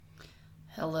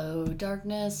Hello,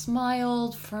 darkness, my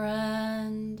old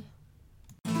friend.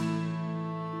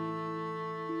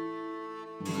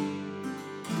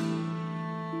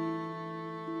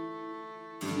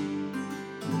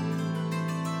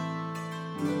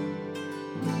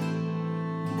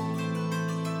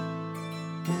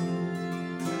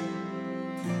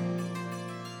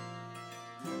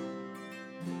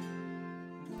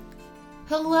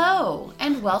 Hello,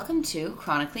 and welcome to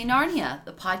Chronically Narnia,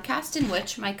 the podcast in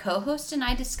which my co-host and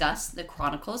I discuss the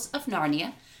Chronicles of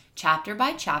Narnia, chapter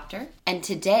by chapter, and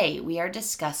today we are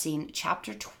discussing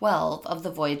chapter 12 of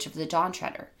The Voyage of the Dawn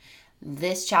Treader.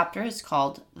 This chapter is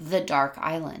called The Dark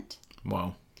Island.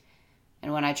 Whoa.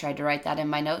 And when I tried to write that in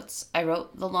my notes, I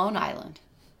wrote The Lone Island.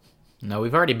 No,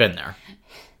 we've already been there.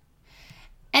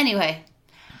 Anyway,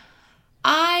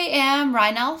 I am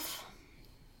Rhynelf,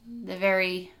 the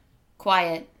very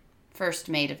quiet first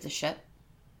mate of the ship,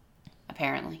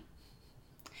 apparently.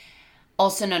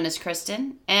 Also known as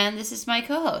Kristen, and this is my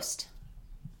co-host.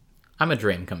 I'm a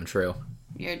dream come true.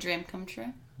 You're a dream come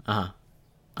true? Uh-huh.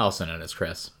 Also known as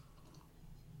Chris.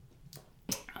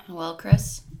 Well,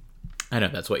 Chris? I know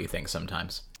that's what you think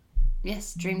sometimes.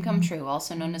 Yes, dream come true,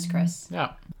 also known as Chris.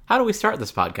 Yeah. How do we start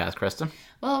this podcast, Kristen?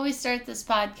 Well, we start this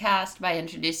podcast by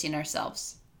introducing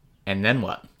ourselves. And then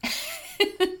what?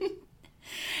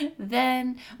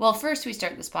 First we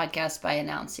start this podcast by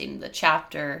announcing the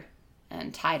chapter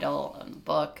and title of the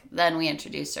book. Then we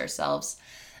introduce ourselves.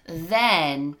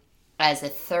 Then, as a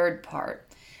third part,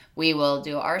 we will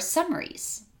do our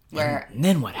summaries. And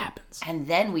then what happens? And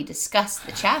then we discuss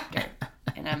the chapter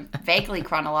in a vaguely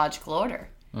chronological order.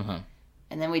 Uh-huh.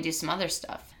 And then we do some other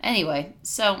stuff. Anyway,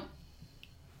 so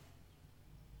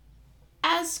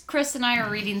as Chris and I are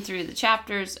reading through the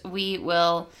chapters, we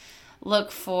will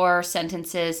look for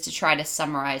sentences to try to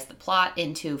summarize the plot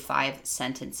into 5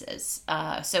 sentences.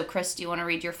 So, Chris, do you want to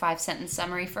read your 5-sentence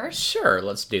summary first? Sure,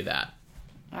 let's do that.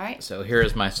 All right. So here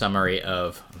is my summary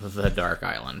of The Dark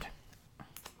Island.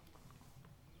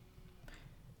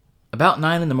 About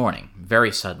 9 a.m,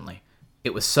 very suddenly.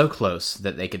 It was so close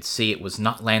that they could see it was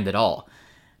not land at all.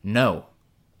 No.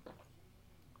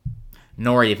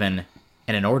 Nor even,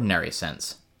 in an ordinary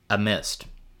sense, a mist.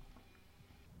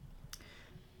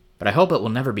 But I hope it will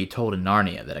never be told in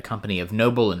Narnia that a company of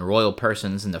noble and royal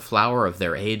persons in the flower of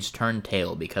their age turned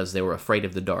tail because they were afraid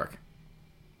of the dark.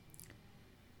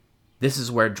 This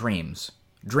is where dreams,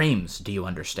 do you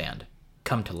understand,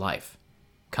 come to life,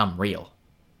 come real.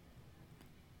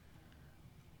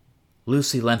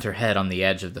 Lucy leant her head on the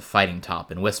edge of the fighting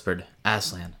top and whispered,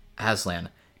 Aslan, Aslan,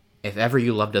 if ever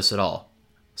you loved us at all,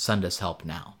 send us help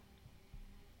now.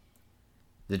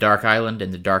 The dark island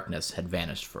and the darkness had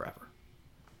vanished forever.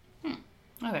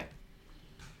 Okay.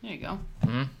 There you go.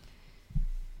 Mm-hmm.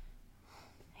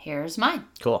 Here's mine.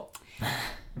 Cool.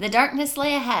 The darkness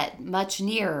lay ahead, much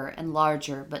nearer and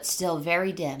larger, but still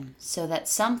very dim, so that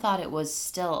some thought it was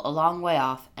still a long way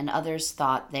off, and others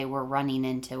thought they were running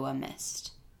into a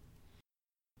mist.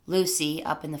 Lucy,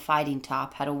 up in the fighting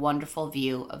top, had a wonderful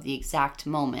view of the exact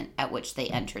moment at which they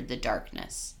entered the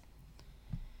darkness.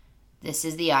 This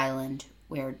is the island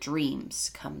where dreams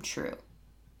come true.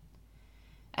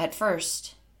 At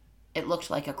first, it looked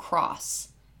like a cross,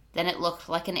 then it looked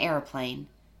like an airplane,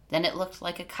 then it looked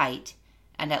like a kite,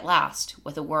 and at last,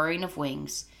 with a whirring of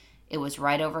wings, it was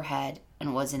right overhead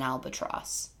and was an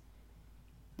albatross.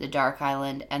 The dark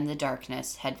island and the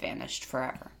darkness had vanished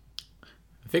forever.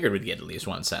 I figured we'd get at least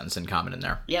one sentence in common in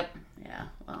there. Yep. Yeah,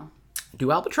 well.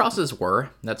 Do albatrosses whir?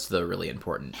 That's the really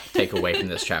important takeaway from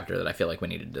this chapter that I feel like we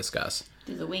need to discuss.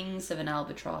 Do the wings of an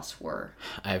albatross whir?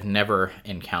 I've never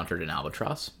encountered an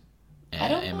albatross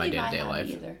in my day-to-day life.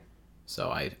 Either. So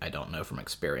I don't know from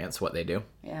experience what they do.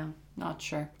 Yeah, not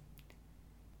sure.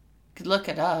 Could look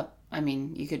it up. I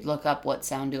mean, you could look up what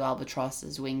sound do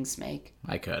albatrosses' wings make.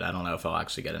 I could. I don't know if I'll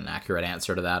actually get an accurate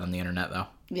answer to that on the internet, though.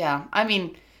 Yeah, I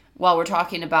mean, while we're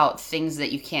talking about things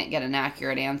that you can't get an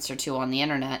accurate answer to on the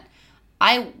internet,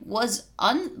 I was,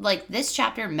 this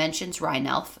chapter mentions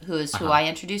Rhynelf, who is who I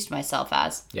introduced myself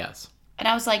as. Yes. And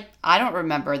I was like, I don't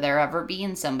remember there ever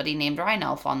being somebody named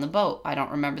Rhynelf on the boat. I don't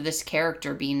remember this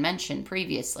character being mentioned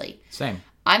previously. Same.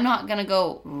 I'm not going to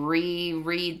go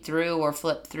reread through or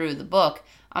flip through the book.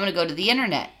 I'm going to go to the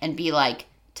internet and be like,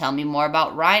 tell me more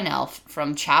about Rhynelf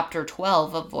from chapter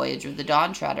 12 of Voyage of the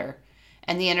Dawn Treader.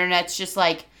 And the internet's just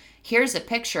like, here's a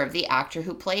picture of the actor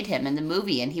who played him in the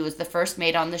movie, and he was the first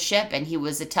mate on the ship, and he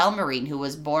was a Telmarine who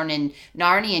was born in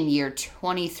Narnian year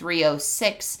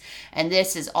 2306, and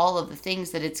this is all of the things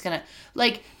that it's gonna...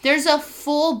 Like, there's a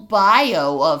full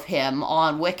bio of him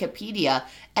on Wikipedia,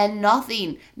 and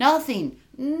nothing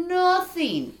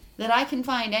that I can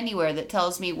find anywhere that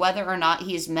tells me whether or not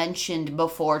he's mentioned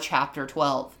before chapter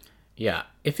 12. Yeah.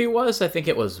 If he was, I think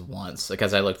it was once,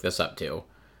 because I looked this up too.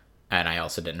 And I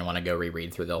also didn't want to go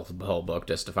reread through the whole book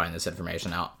just to find this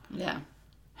information out. Yeah.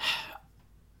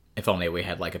 If only we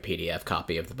had like a PDF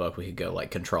copy of the book, we could go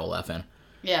like Control F in.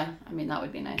 Yeah, I mean, that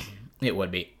would be nice. It would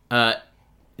be. The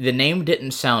name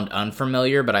didn't sound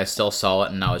unfamiliar, but I still saw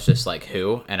it and I was just like,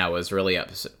 who? And I was really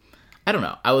upset. I don't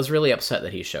know. I was really upset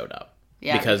that he showed up.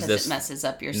 Yeah, because this, it messes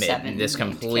up your 7 This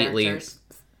completely characters.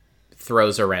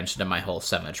 Throws a wrench into my whole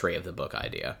symmetry of the book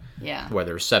idea. Yeah. Where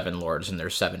there's 7 lords and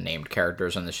there's 7 named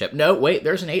characters on the ship. No, wait,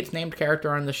 there's an 8th named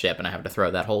character on the ship, and I have to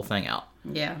throw that whole thing out.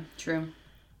 Yeah, true.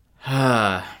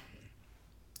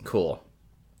 Cool.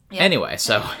 Yeah. Anyway,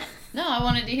 so... No, I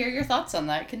wanted to hear your thoughts on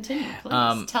that. Continue,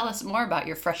 please. Tell us more about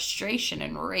your frustration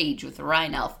and rage with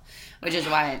Rheinelf, which is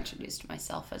why I introduced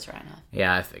myself as Rheinelf.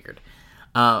 Yeah, I figured.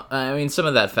 I mean, some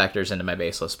of that factors into my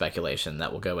baseless speculation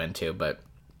that we'll go into, but...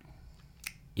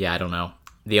 Yeah, I don't know.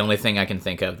 The only thing I can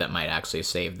think of that might actually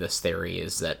save this theory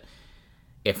is that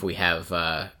if we have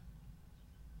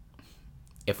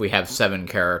 7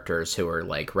 characters who are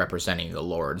like representing the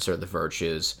lords or the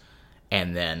virtues,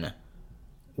 and then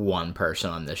one person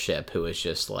on the ship who is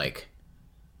just like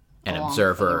an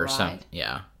observer or something,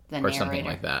 or something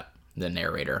like that, the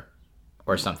narrator,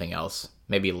 or something else.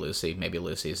 Maybe Lucy. Maybe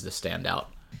Lucy's the standout.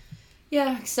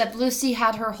 Yeah, except Lucy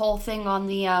had her whole thing on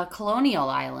the colonial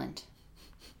island.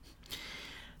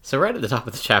 So right at the top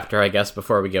of the chapter, I guess,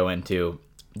 before we go into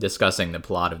discussing the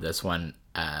plot of this one,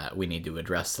 we need to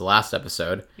address the last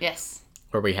episode. Yes.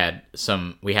 Where we had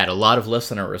a lot of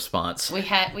listener response. We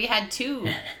had two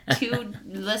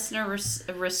listeners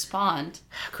respond.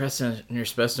 Kristen, you're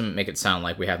supposed to make it sound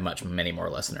like we have many more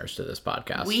listeners to this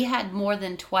podcast. We had more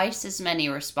than twice as many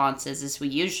responses as we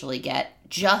usually get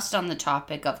just on the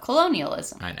topic of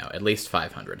colonialism. I know, at least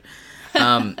 500.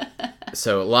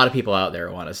 So a lot of people out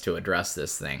there want us to address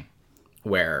this thing,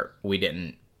 where we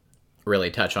didn't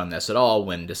really touch on this at all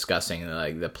when discussing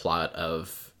like the plot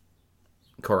of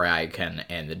Coriakin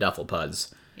and the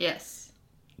Dufflepuds. Yes.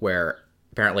 Where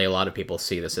apparently a lot of people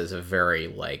see this as a very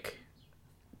like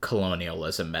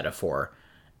colonialism metaphor,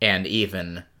 and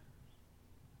even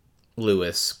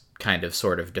Lewis kind of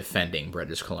sort of defending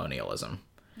British colonialism.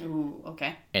 Ooh,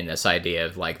 okay. And this idea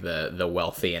of like the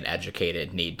wealthy and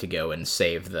educated need to go and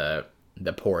save the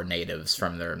poor natives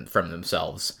from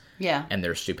themselves, and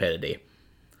their stupidity,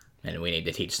 and we need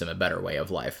to teach them a better way of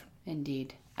life.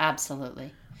 Indeed,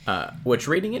 absolutely. Which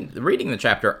reading the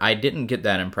chapter, I didn't get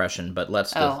that impression, but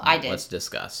let's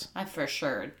discuss. I for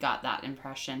sure got that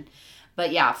impression,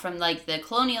 but yeah, from like the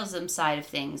colonialism side of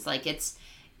things, like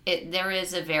there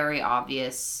is a very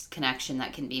obvious connection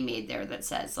that can be made there that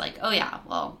says like, oh yeah,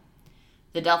 well,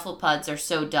 the Dufflepuds are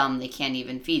so dumb they can't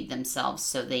even feed themselves,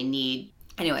 so they need...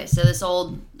 Anyway, so this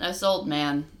old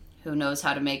man who knows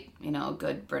how to make, a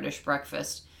good British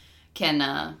breakfast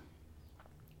can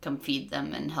come feed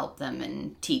them and help them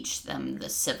and teach them the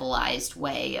civilized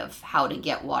way of how to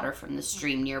get water from the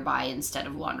stream nearby instead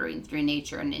of wandering through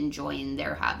nature and enjoying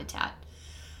their habitat.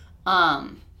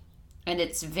 And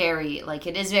it is very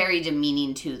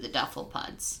demeaning to the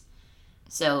Dufflepuds.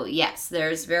 So, yes,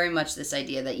 there's very much this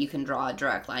idea that you can draw a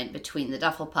direct line between the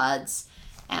Dufflepuds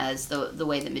as the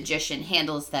way the magician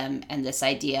handles them and this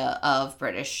idea of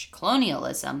British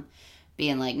colonialism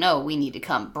being like, no, we need to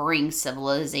come bring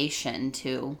civilization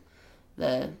to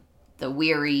the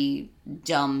weary,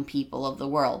 dumb people of the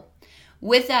world.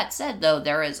 With that said, though,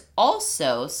 there is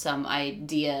also some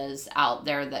ideas out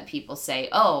there that people say,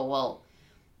 oh, well,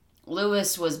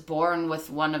 Lewis was born with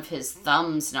one of his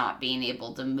thumbs not being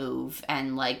able to move,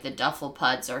 and like the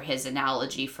Dufflepuds are his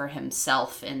analogy for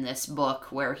himself in this book,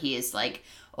 where he is like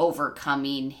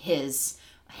overcoming his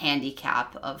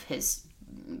handicap of his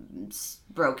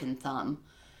broken thumb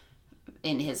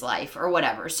in his life or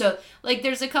whatever. So like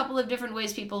there's a couple of different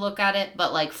ways people look at it,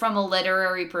 but like from a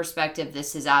literary perspective,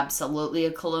 this is absolutely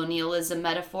a colonialism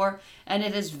metaphor, and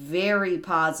it is very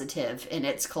positive in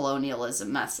its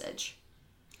colonialism message.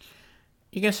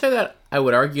 You can say that. I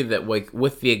would argue that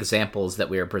with the examples that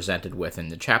we are presented with in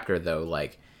the chapter, though,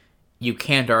 like, you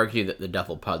can't argue that the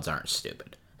Dufflepuds aren't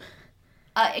stupid.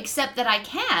 Except that I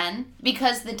can,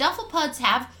 because the Dufflepuds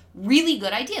have really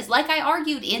good ideas. Like I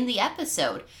argued in the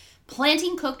episode,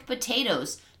 planting cooked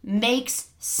potatoes makes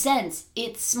sense.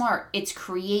 It's smart. It's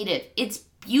creative. It's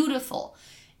beautiful.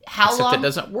 Except it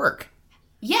doesn't work.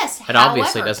 Yes, it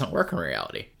obviously doesn't work in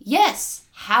reality. Yes,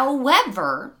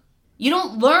 however... You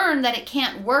don't learn that it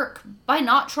can't work by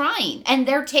not trying. And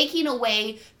they're taking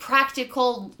away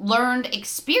practical learned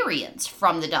experience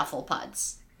from the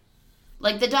Dufflepuds.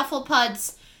 Like the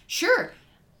Dufflepuds, sure,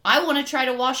 I want to try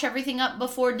to wash everything up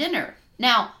before dinner.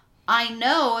 Now, I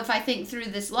know if I think through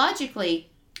this logically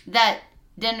that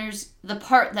dinner's the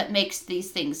part that makes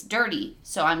these things dirty,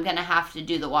 so I'm going to have to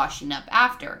do the washing up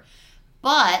after.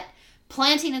 But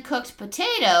planting a cooked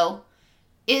potato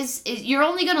is you're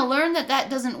only going to learn that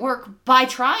doesn't work by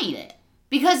trying it.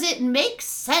 Because it makes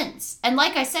sense. And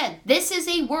like I said, this is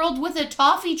a world with a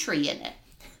toffee tree in it.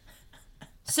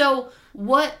 So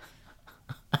what...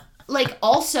 Like,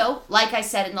 also, like I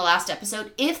said in the last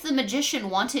episode, if the magician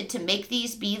wanted to make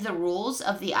these be the rules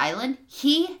of the island,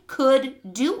 he could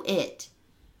do it.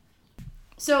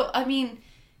 So, I mean,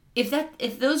 if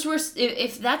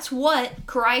that's what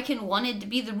Karayakan wanted to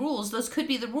be the rules, those could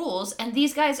be the rules, and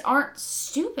these guys aren't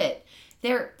stupid.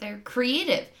 They're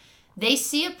creative. They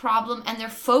see a problem and they're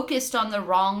focused on the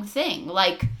wrong thing.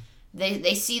 Like,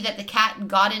 they see that the cat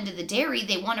got into the dairy,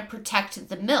 they want to protect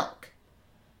the milk.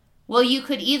 Well, you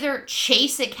could either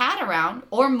chase a cat around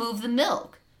or move the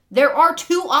milk. There are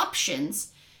two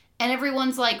options. And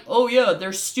everyone's like, oh yeah,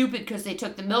 they're stupid because they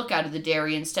took the milk out of the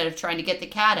dairy instead of trying to get the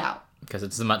cat out. Because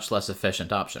it's a much less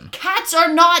efficient option. Cats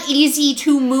are not easy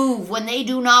to move when they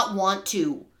do not want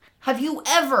to. Have you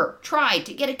ever tried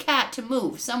to get a cat to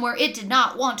move somewhere it did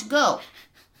not want to go?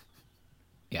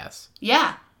 Yes.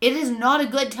 Yeah, it is not a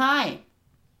good time.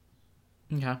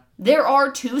 Okay. There are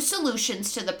two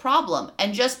solutions to the problem,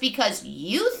 and just because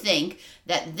you think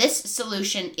that this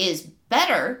solution is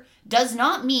better does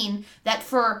not mean that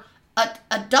for a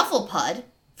dufflepud,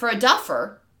 for a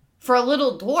duffer, for a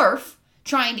little dwarf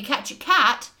trying to catch a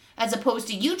cat, as opposed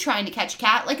to you trying to catch a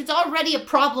cat, like it's already a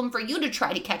problem for you to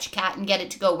try to catch a cat and get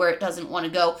it to go where it doesn't want to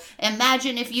go.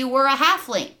 Imagine if you were a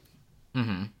halfling.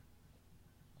 Mm-hmm.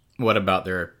 What about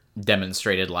their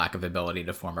demonstrated lack of ability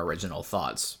to form original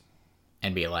thoughts?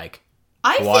 And be like,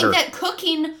 I think that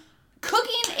cooking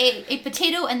a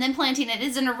potato and then planting it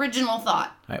is an original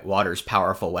thought. Right, water's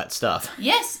powerful, wet stuff.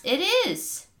 Yes, it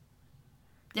is.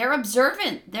 They're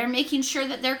observant. They're making sure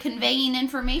that they're conveying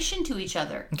information to each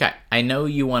other. Okay, I know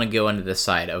you want to go into the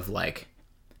side of, like,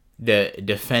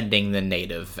 defending the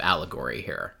native allegory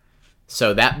here.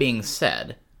 So that being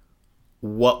said,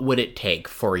 what would it take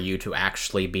for you to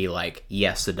actually be like,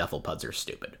 yes, the Dufflepuds are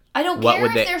stupid? I don't care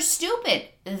if they're stupid.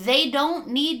 They don't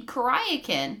need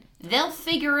Karayakan. They'll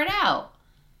figure it out.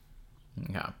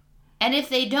 Okay. And if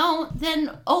they don't,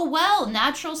 then, oh well,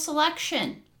 natural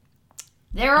selection.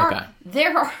 There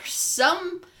are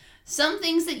some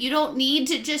things that you don't need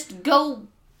to just go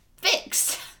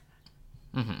fix.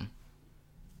 Mm-hmm.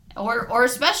 Or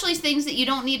especially things that you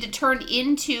don't need to turn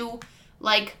into,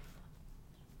 like,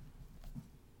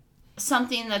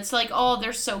 something that's like, oh,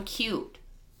 they're so cute.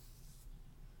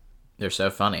 They're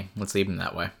so funny. Let's leave them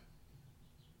that way.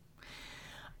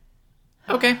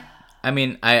 Okay. I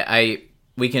mean,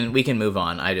 we can move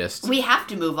on. We have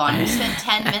to move on. We spent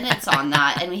 10 minutes on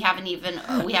that, and we haven't even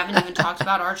talked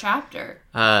about our chapter.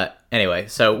 Anyway,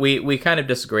 so we kind of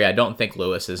disagree. I don't think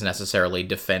Lewis is necessarily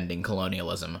defending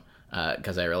colonialism,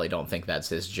 because I really don't think that's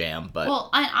his jam. But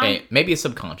maybe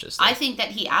subconsciously. I think that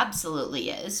he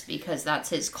absolutely is, because that's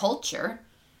his culture.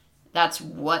 That's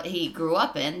what he grew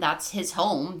up in. That's his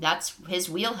home. That's his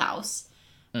wheelhouse.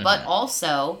 Mm-hmm. But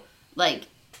also, like,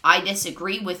 I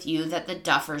disagree with you that the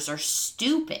Duffers are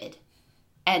stupid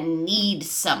and need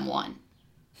someone.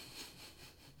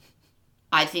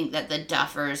 I think that the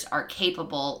Duffers are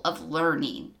capable of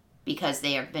learning because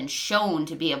they have been shown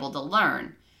to be able to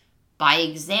learn by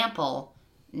example,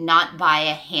 not by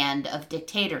a hand of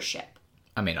dictatorship.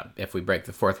 I mean, if we break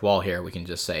the fourth wall here, we can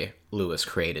just say Lewis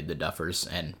created the Duffers,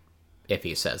 and if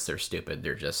he says they're stupid,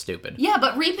 they're just stupid. Yeah,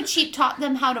 but Reepicheep taught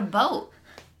them how to boat.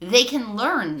 They can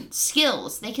learn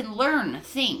skills. They can learn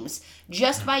things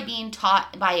just by being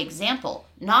taught by example,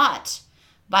 not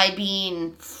by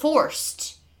being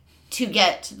forced to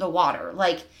get the water.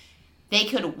 Like, they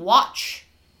could watch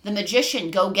the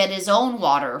magician go get his own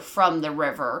water from the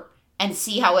river and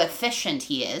see how efficient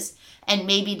he is, and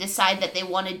maybe decide that they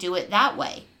want to do it that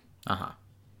way. Uh-huh.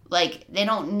 Like, they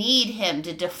don't need him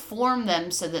to deform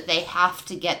them so that they have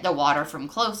to get the water from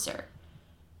closer.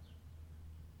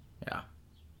 Yeah.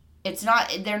 It's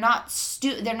not, they're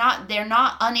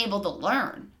not unable to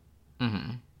learn.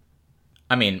 Mm-hmm.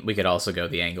 I mean, we could also go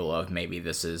the angle of maybe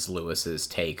this is Lewis's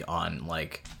take on,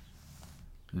 like,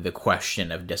 the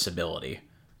question of disability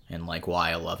and, like, why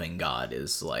a loving God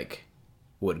is, like,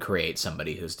 would create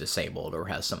somebody who's disabled or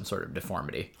has some sort of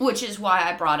deformity. Which is why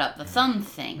I brought up the thumb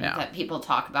thing that people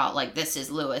talk about, like, this is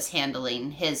Lewis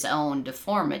handling his own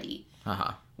deformity.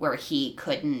 Uh-huh. Where he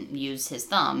couldn't use his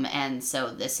thumb, and so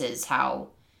this is how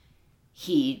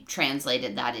he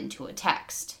translated that into a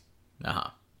text.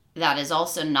 Uh-huh. that is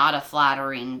also not a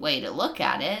flattering way to look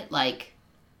at it. Like,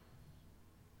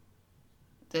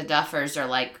 the Duffers are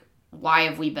like, why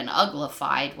have we been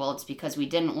uglified? Well, it's because we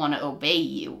didn't want to obey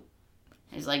you.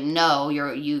 He's like, no,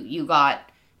 you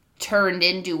got turned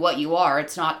into what you are.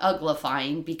 It's not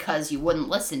uglifying because you wouldn't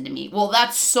listen to me. Well,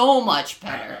 that's so much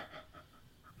better.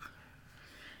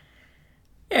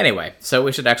 Anyway, so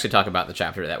we should actually talk about the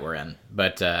chapter that we're in.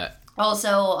 But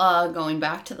also, going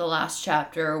back to the last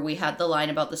chapter, we had the line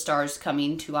about the stars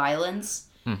coming to islands.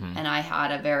 Mm-hmm. And I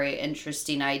had a very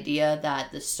interesting idea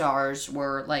that the stars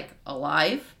were, like,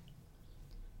 alive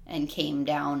and came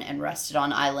down and rested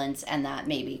on islands, and that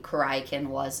maybe Kuraikin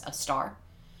was a star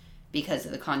because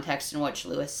of the context in which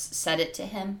Lewis said it to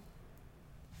him.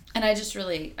 And I just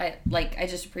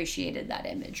appreciated that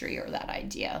imagery or that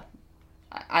idea.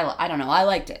 I don't know. I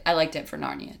liked it. I liked it for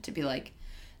Narnia to be like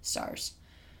stars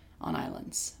on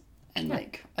islands. And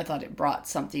like, I thought it brought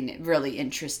something really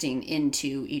interesting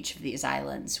into each of these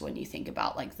islands when you think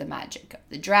about like the magic of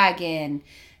the dragon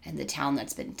and the town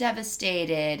that's been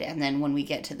devastated. And then when we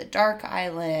get to the Dark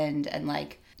Island and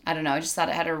like, I don't know, I just thought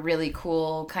it had a really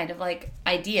cool kind of like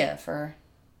idea for...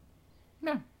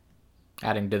 Yeah.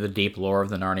 Adding to the deep lore of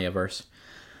the Narniaverse.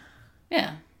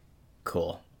 Yeah.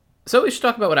 Cool. So we should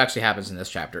talk about what actually happens in this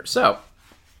chapter. So,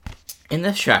 in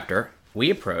this chapter, we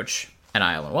approach an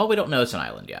island. Well, we don't know it's an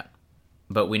island yet,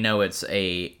 but we know it's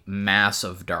a mass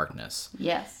of darkness.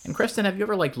 Yes. And Kristen, have you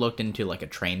ever like looked into like a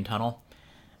train tunnel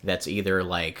that's either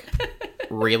like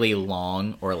really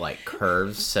long or like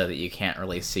curves so that you can't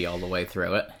really see all the way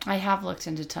through it? I have looked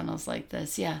into tunnels like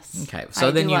this. Yes. Okay. So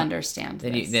I then do you understand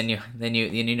this. Then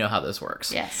you know how this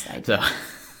works. Yes, I do.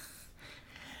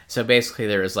 So basically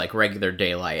there is like regular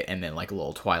daylight and then like a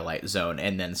little twilight zone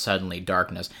and then suddenly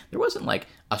darkness. There wasn't like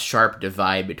a sharp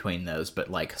divide between those,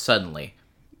 but like suddenly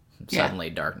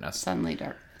darkness. Suddenly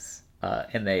darkness.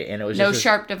 And it was no just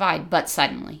sharp divide, but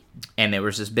suddenly. And there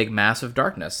was this big mass of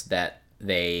darkness that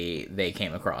they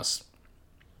came across.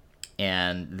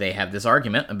 And they have this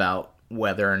argument about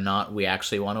whether or not we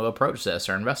actually want to approach this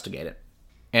or investigate it.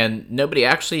 And nobody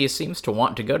actually seems to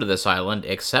want to go to this island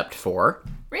except for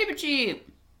Reepicheep.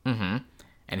 Mm-hmm.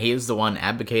 And he is the one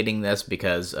advocating this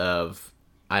because of,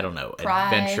 I don't know,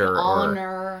 pride, adventure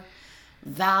honor,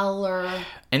 valor.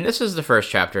 And this is the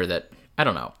first chapter that, I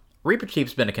don't know,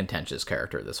 Reepicheep's been a contentious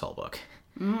character this whole book.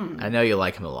 I know you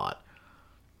like him a lot.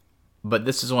 But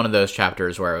this is one of those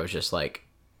chapters where it was just like,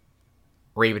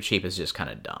 Reepicheep is just kind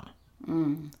of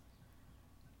dumb.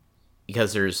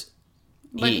 Because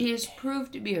But he's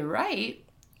proved to be right.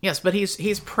 Yes, but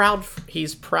he's proud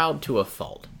to a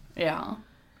fault. Yeah.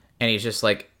 And he's just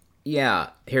like, yeah,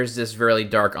 here's this really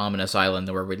dark, ominous island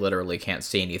where we literally can't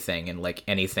see anything, and, like,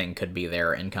 anything could be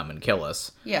there and come and kill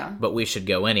us. Yeah. But we should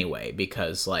go anyway,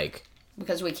 because, like...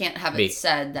 Because we can't have it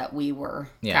said that we were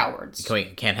cowards. We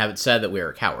can't have it said that we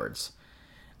were cowards.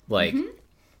 Like,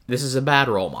 this is a bad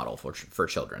role model for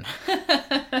children.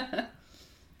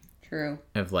 True.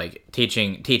 Of, like,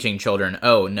 teaching children,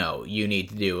 oh, no, you need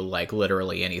to do, like,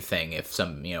 literally anything if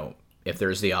if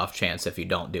there's the off chance if you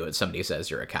don't do it, somebody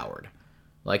says you're a coward.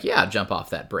 Like, yeah, jump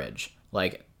off that bridge.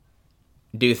 Like,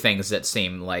 do things that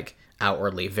seem, like,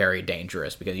 outwardly very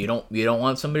dangerous because you don't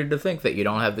want somebody to think that you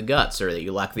don't have the guts or that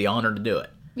you lack the honor to do it.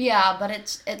 Yeah, but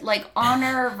it's like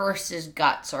honor versus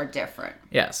guts are different.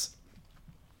 Yes.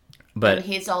 But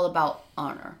he's all about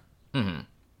honor. Mm-hmm.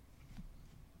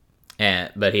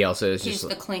 But he also is he's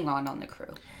the Klingon on the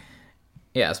crew.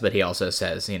 Yes, but he also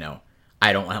says,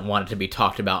 I don't want it to be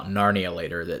talked about in Narnia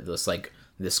later that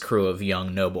this crew of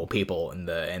young noble people in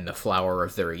the flower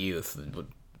of their youth would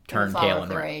turn tail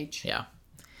and ran. Yeah.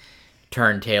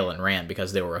 Turned tail and ran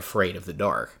because they were afraid of the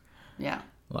dark. Yeah.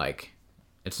 Like,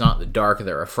 it's not the dark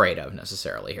they're afraid of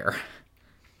necessarily here.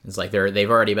 It's like they've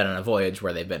already been on a voyage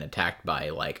where they've been attacked by,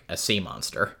 like, a sea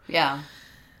monster. Yeah.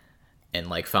 And,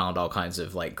 like, found all kinds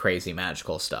of, like, crazy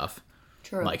magical stuff.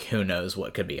 True. Like, who knows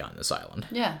what could be on this island.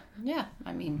 Yeah. Yeah.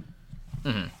 I mean...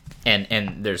 Mm-hmm.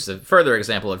 And there's a further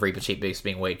example of Reepicheep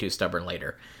being way too stubborn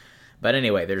later. But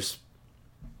anyway, there's...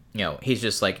 he's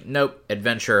just like, nope,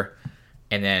 adventure...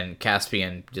 And then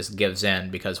Caspian just gives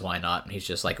in because why not? And he's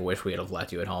just like, I wish we would have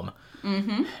left you at home.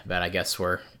 Mm-hmm. But I guess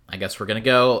we're gonna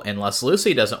go unless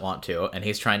Lucy doesn't want to, and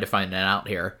he's trying to find an out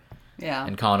here. Yeah.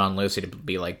 And calling on Lucy to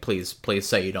be like, please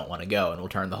say you don't want to go, and we'll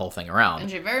turn the whole thing around. And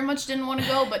she very much didn't want to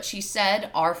go, but she said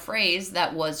our phrase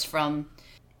that was from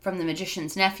the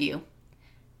magician's nephew.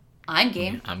 I'm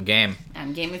game. I'm game.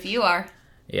 I'm game if you are.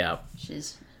 Yeah.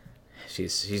 She's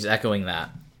echoing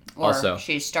that. Or also,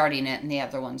 she's starting it, and the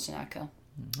other one's an echo.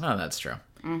 Oh, that's true.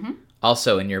 Mm-hmm.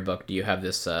 Also, in your book, do you have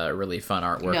this really fun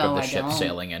artwork of the ship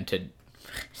sailing into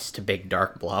Just a big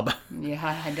dark blob.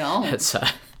 Yeah, I don't. It's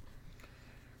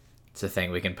a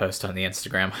thing we can post on the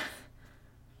Instagram.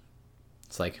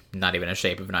 It's like not even a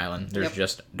shape of an island. There's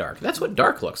just dark. That's what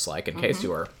dark looks like, in case you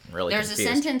were really There's confused.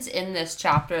 a sentence in this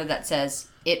chapter that says,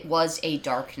 "It was a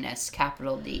darkness,"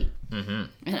 capital D. Mm-hmm.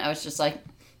 And I was just like,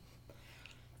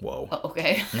 whoa. oh,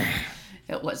 okay.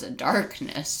 It was a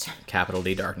darkness. Capital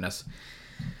D darkness.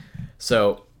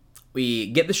 So we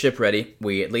get the ship ready.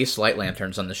 We at least light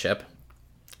lanterns on the ship.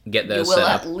 Get those You will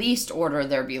set up. at least order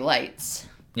there be lights.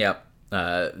 Yep.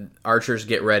 Archers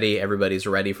get ready. Everybody's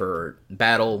ready for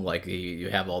battle. Like, you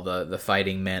have all the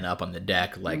fighting men up on the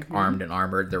deck, like, armed and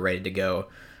armored. They're ready to go.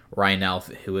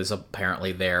 Rheinelf, who is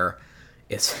apparently there,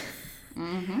 is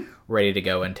ready to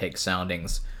go and take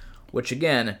soundings. Which,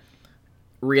 again,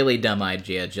 really dumb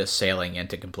idea, just sailing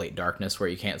into complete darkness where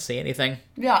you can't see anything.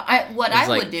 Yeah, I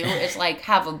like- would do is, like,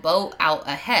 have a boat out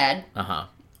ahead, Uh-huh.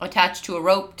 attached to a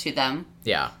rope to them,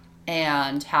 Yeah.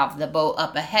 and have the boat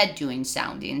up ahead doing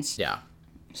soundings. Yeah.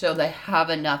 So they have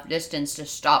enough distance to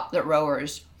stop the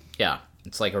rowers. Yeah.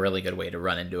 It's like a really good way to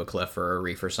run into a cliff or a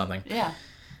reef or something. Yeah.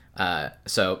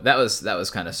 So that was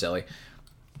kind of silly.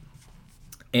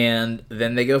 And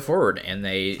then they go forward and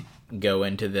they go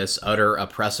into this utter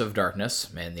oppressive darkness,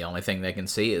 and the only thing they can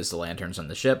see is the lanterns on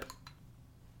the ship.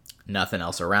 Nothing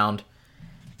else around.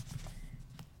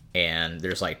 And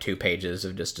there's like 2 pages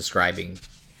of just describing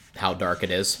how dark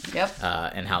it is. Yep.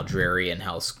 And how dreary and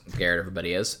how scared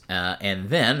everybody is. And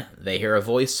then they hear a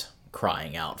voice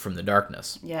crying out from the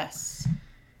darkness. Yes.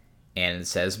 And it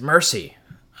says, "Mercy.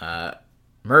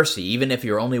 Mercy. Even if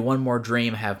you're only one more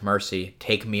dream, have mercy.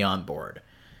 Take me on board."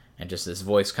 And just this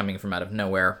voice coming from out of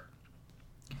nowhere.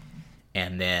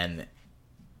 And then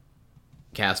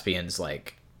Caspian's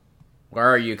like, "Where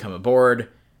are you? Come aboard."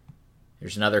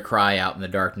 There's another cry out in the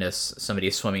darkness.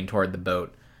 Somebody's swimming toward the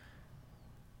boat.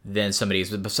 Then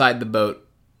somebody's beside the boat.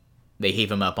 They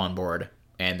heave him up on board.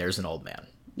 And there's an old man.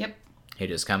 Yep. He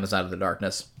just comes out of the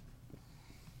darkness.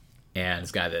 And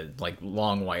he's got the, like,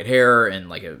 long white hair and,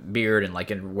 like, a beard and,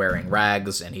 like, wearing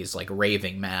rags. And he's, like,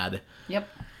 raving mad. Yep.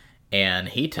 And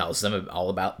he tells them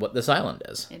all about what this island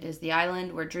is. It is the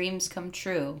island where dreams come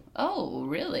true. Oh,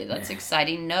 really? That's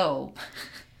exciting. No.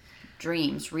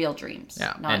 Dreams, real dreams,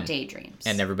 Yeah, not daydreams.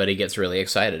 And everybody gets really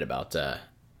excited about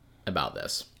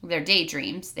this. They're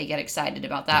daydreams. They get excited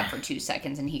about that for 2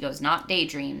 seconds, and he goes, "Not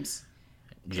daydreams."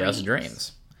 Just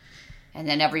dreams. And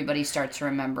then everybody starts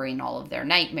remembering all of their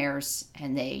nightmares,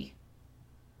 and they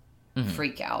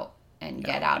freak out and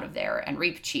get out of there. And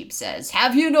Reapcheap says,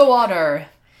 "Have you no honor?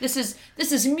 This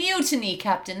is mutiny,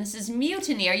 Captain. This is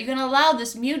mutiny. Are you going to allow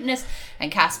this mutinous?"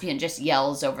 And Caspian just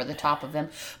yells over the top of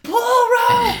him, "Pull,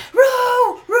 row,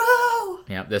 row, row!"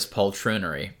 Yeah, this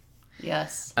poltroonery.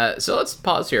 Yes. So let's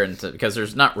pause here, because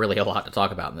there's not really a lot to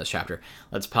talk about in this chapter.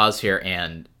 Let's pause here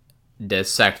and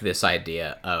dissect this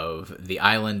idea of the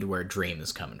island where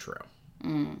dreams come true.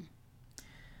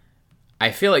 I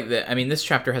feel like this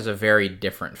chapter has a very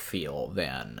different feel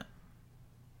than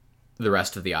the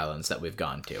rest of the islands that we've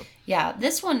gone to. Yeah,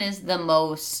 this one is the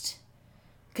most...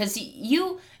 Because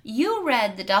you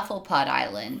read the Duffelpud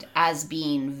Island as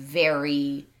being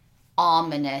very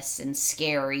ominous and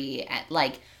scary,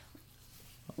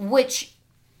 which,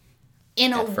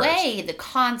 in a way, the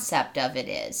concept of it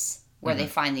is, where they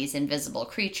find these invisible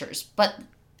creatures. But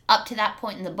up to that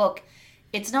point in the book,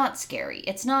 it's not scary.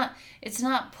 It's not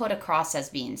put across as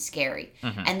being scary.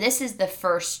 And this is the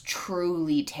first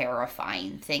truly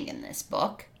terrifying thing in this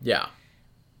book. Yeah.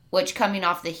 Which, coming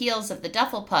off the heels of the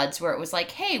Duffelpuds, where it was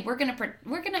like, hey, we're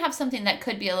gonna have something that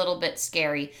could be a little bit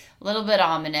scary, a little bit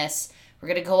ominous. We're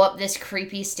gonna go up this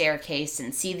creepy staircase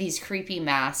and see these creepy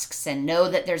masks and know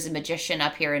that there's a magician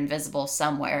up here invisible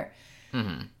somewhere.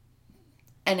 And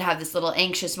have this little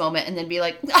anxious moment and then be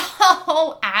like,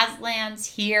 "Oh, Aslan's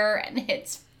here and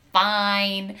it's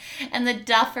fine. And the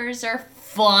Duffers are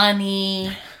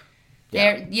funny."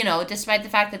 Yeah. They're, despite the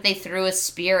fact that they threw a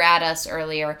spear at us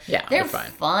earlier, they're fine.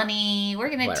 funny. We're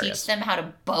going to Hilarious. teach them how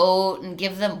to boat and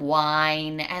give them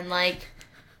wine. And,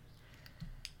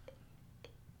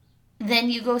 then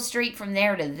you go straight from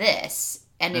there to this.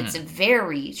 And it's a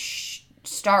very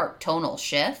stark tonal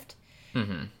shift.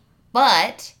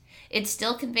 But it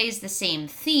still conveys the same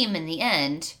theme in the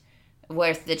end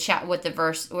with the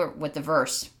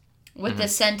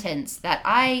sentence that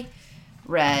I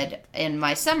read in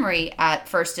my summary. At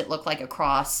first it looked like a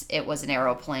cross, it was an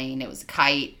aeroplane, it was a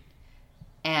kite,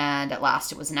 and at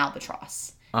last it was an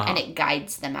albatross. And it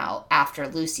guides them out after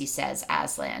Lucy says,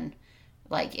 "Aslan,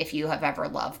 if you have ever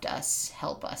loved us,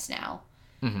 help us now."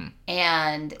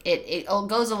 And it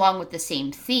goes along with the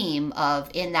same theme of,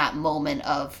 in that moment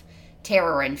of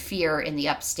terror and fear in the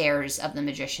upstairs of the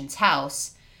magician's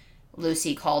house,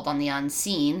 Lucy called on the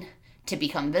unseen to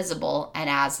become visible, and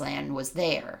Aslan was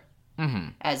there.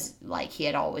 As, like, he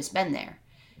had always been there.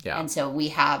 Yeah. And so we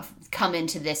have come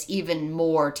into this even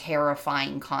more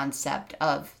terrifying concept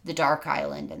of the Dark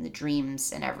Island and the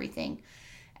dreams and everything.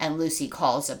 And Lucy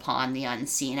calls upon the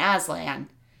unseen Aslan.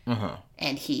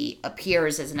 And he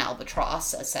appears as an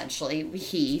albatross, essentially.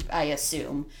 He, I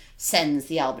assume, sends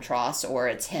the albatross, or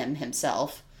it's him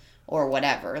himself, or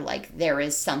whatever. Like, there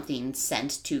is something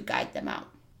sent to guide them out.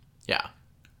 Yeah.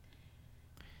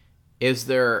 Is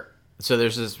there... So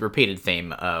there's this repeated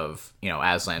theme of, you know,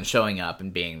 Aslan showing up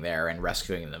and being there and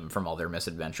rescuing them from all their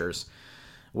misadventures,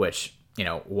 which, you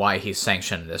know, why he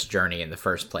sanctioned this journey in the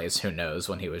first place, who knows,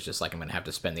 when he was just like, I'm going to have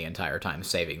to spend the entire time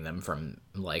saving them from,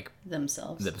 like...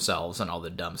 Themselves and all the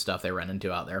dumb stuff they run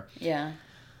into out there. Yeah.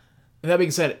 That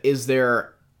being said, is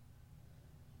there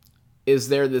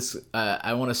this...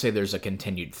 I want to say there's a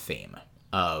continued theme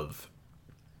of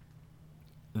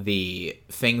the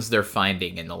things they're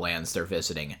finding in the lands they're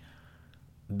visiting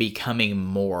becoming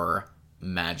more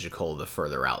magical the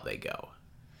further out they go.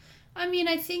 I mean,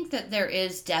 I think that there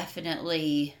is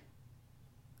definitely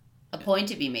a point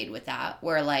to be made with that,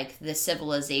 where, like, the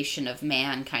civilization of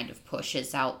man kind of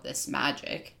pushes out this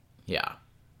magic. Yeah.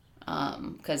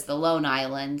 Because the Lone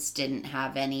Islands didn't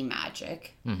have any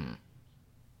magic. And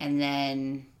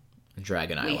then...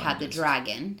 Dragon Island. We had the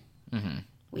dragon.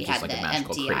 We had like the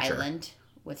empty creature. island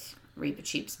with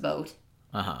Reepicheep's boat.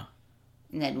 Uh-huh.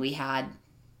 And then we had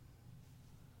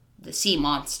the sea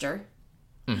monster.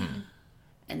 And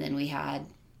then we had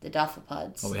the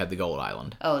Dufflepuds. Well, we had the Gold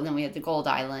Island. Oh, and then we had the Gold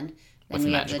Island. Then With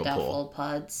we the had the magical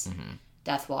Dufflepuds.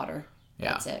 Deathwater.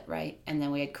 Yeah. That's it, right? And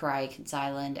then we had Cryakin's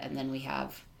Island. And then we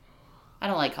have... I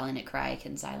don't like calling it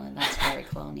Cryakin's Island. That's very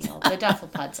colonial. The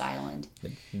Dufflepuds Island. The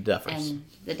Duffers. And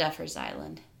the Duffers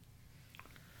Island.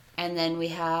 And then we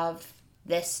have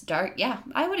this dark... Yeah,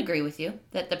 I would agree with you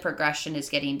that the progression is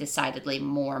getting decidedly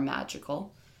more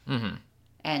magical.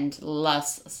 And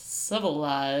less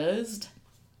civilized.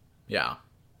 Yeah.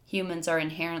 Humans are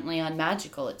inherently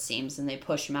unmagical, it seems, and they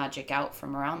push magic out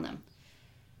from around them.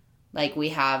 Like we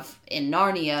have in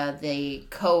Narnia, the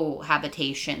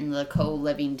cohabitation, the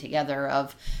co-living together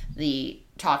of the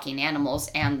talking animals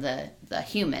and the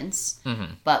humans.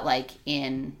 But like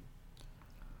in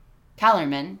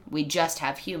Calormen, we just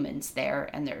have humans there,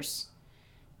 and there's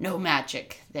no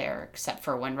magic there except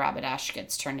for when Rabbit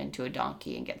gets turned into a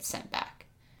donkey and gets sent back.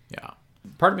 Yeah.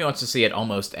 Part of me wants to see it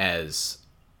almost as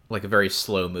like a very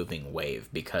slow-moving wave,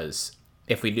 because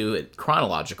if we do it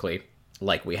chronologically,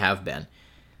 like we have been,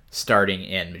 starting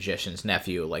in Magician's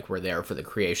Nephew, like we're there for the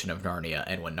creation of Narnia,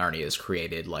 and when Narnia is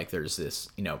created, like there's this,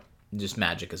 you know, just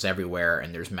magic is everywhere,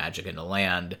 and there's magic in the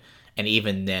land, and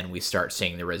even then we start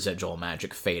seeing the residual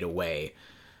magic fade away,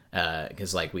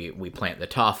 because like we plant the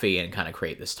toffee and kind of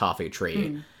create this toffee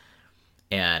tree,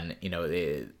 and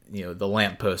the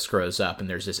lamppost grows up, and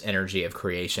there's this energy of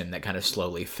creation that kind of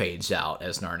slowly fades out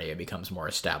as Narnia becomes more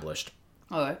established.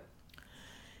 Okay.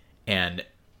 And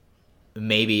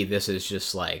maybe this is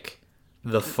just like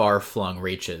the far-flung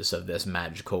reaches of this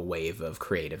magical wave of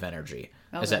creative energy.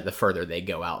 Is that the further they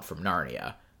go out from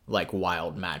Narnia, like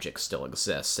wild magic still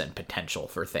exists and potential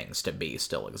for things to be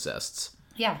still exists.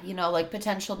 Yeah, you know, like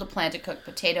potential to plant a cooked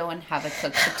potato and have a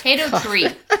cooked potato tree.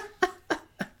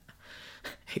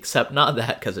 Except not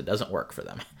that, because it doesn't work for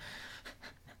them.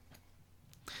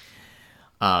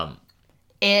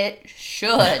 It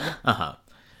should.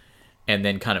 And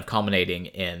then kind of culminating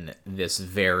in this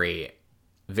very,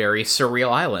 very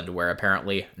surreal island where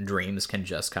apparently dreams can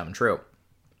just come true.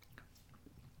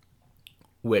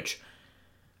 Which,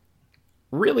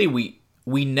 really,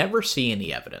 we never see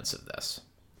any evidence of this.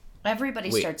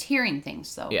 Everybody starts hearing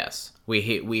things, though. Yes. We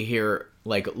hear,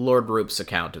 like, Lord Roop's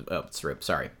account of... Oh, it's Roop,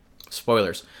 sorry.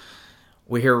 Spoilers.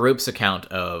 We hear Roop's account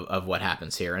of what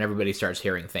happens here, and everybody starts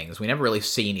hearing things. We never really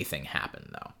see anything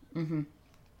happen, though.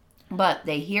 But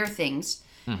they hear things.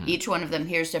 Each one of them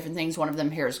hears different things. One of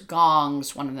them hears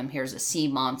gongs. One of them hears a sea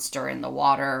monster in the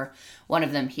water. One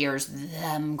of them hears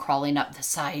them crawling up the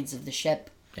sides of the ship.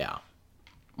 Yeah.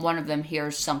 One of them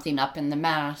hears something up in the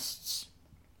masts.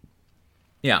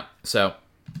 Yeah, so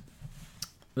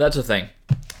that's a thing.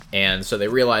 And so they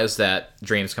realize that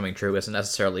dreams coming true isn't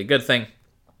necessarily a good thing.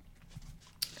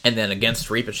 And then against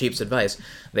Reepicheep's advice,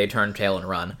 they turn tail and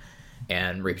run.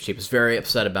 And Reepicheep is very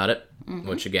upset about it.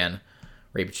 Which, again,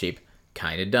 Reepicheep,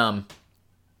 kind of dumb.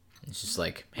 It's just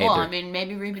like, hey... Well, I mean,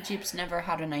 maybe Reepicheep's never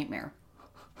had a nightmare.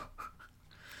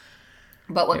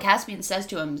 But what Caspian says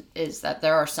to him is that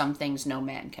there are some things no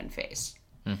man can face.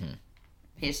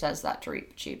 He says that to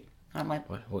Reepicheep. I'm like,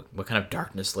 What kind of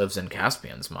darkness lives in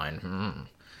Caspian's mind?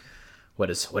 What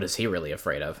is he really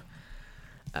afraid of?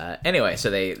 Anyway, so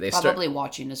they probably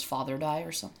watching his father die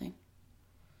or something.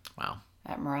 Wow.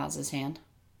 At Miraz's hand.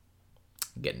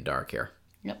 Getting dark here.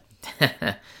 Yep.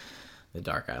 The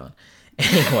Dark Island.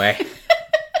 Anyway.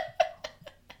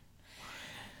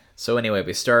 So anyway,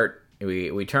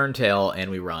 we turn tail and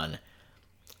we run.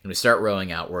 And we start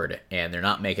rowing outward, and they're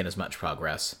not making as much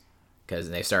progress. Because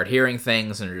they start hearing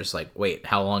things, and they're just like, wait,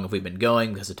 how long have we been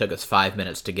going? Because it took us 5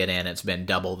 minutes to get in. It's been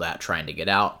double that trying to get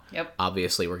out. Yep.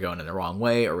 Obviously, we're going in the wrong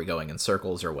way, or we're going in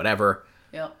circles, or whatever.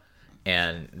 Yep.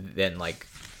 And then, like,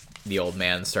 the old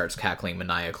man starts cackling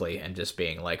maniacally and just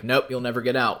being like, nope, you'll never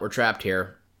get out. We're trapped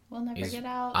here. We'll never get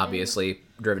out. Obviously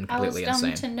driven completely insane.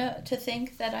 I was dumb to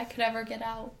think that I could ever get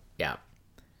out. Yeah.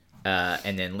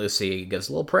 And then Lucy gives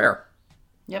a little prayer.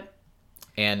 Yep.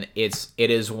 And it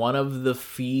is one of the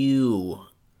few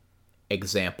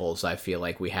examples I feel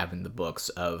like we have in the books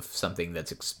of something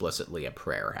that's explicitly a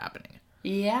prayer happening.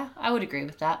 Yeah, I would agree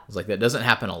with that. It's like that doesn't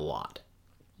happen a lot.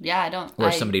 Yeah, I don't.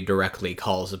 Where somebody directly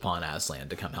calls upon Aslan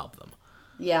to come help them.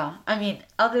 Yeah, I mean,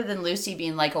 other than Lucy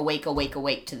being like, awake, awake,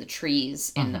 awake to the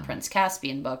trees in the Prince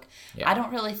Caspian book, yeah. I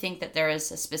don't really think that there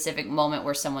is a specific moment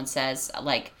where someone says,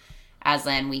 like,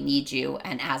 Aslan, we need you,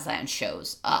 and Aslan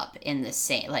shows up in the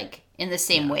same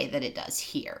way that it does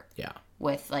here. Yeah.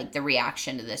 With, like, the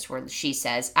reaction to this where she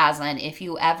says, Aslan, if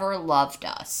you ever loved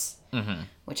us,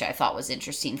 which I thought was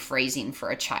interesting phrasing for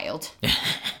a child.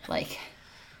 Like,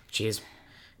 jeez,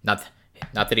 not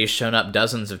that he's shown up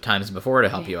dozens of times before to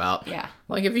help you out. Yeah.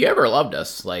 Like, if you ever loved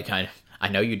us, like, I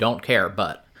know you don't care,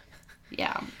 but.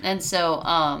 Yeah. And so,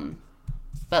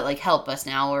 but, like, help us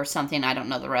now or something. I don't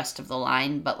know the rest of the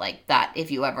line, but, like, that if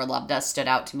you ever loved us stood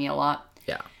out to me a lot.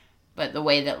 Yeah. But the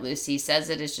way that Lucy says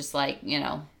it is just like,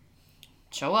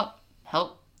 show up,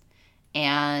 help.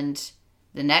 And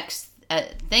the next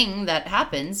thing that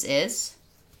happens is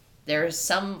there's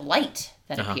some light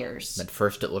that appears. At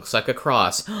first it looks like a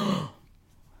cross.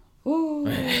 Ooh.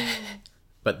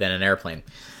 But then an airplane.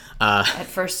 At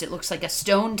first it looks like a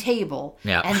stone table.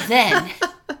 Yeah. And then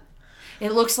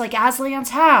it looks like Aslan's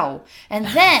How. And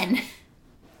then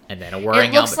a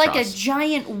whirring it looks albatross. like a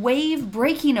giant wave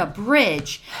breaking a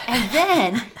bridge. And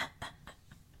then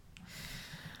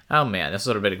oh man, this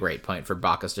would have been a great point for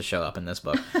Bacchus to show up in this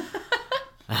book.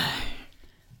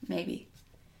 Maybe.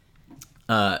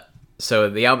 So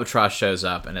the albatross shows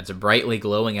up, and it's a brightly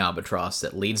glowing albatross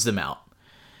that leads them out.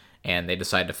 And they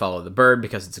decide to follow the bird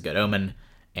because it's a good omen.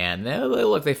 And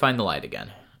they find the light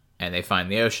again. And they find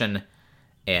the ocean.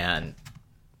 And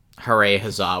hooray,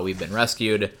 huzzah, we've been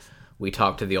rescued. We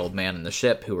talk to the old man in the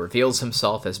ship, who reveals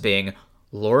himself as being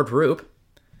Lord Roop.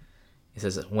 He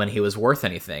says when he was worth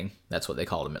anything. That's what they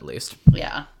called him, at least.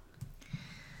 Yeah.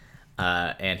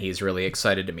 And he's really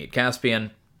excited to meet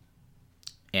Caspian.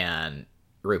 And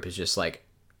Roop is just like,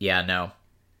 yeah, no.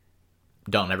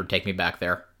 Don't ever take me back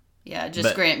there. Yeah,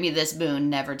 grant me this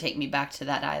boon, never take me back to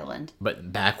that island.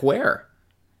 But back where?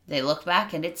 They look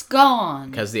back and it's gone.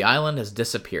 Because the island has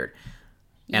disappeared.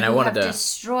 And you have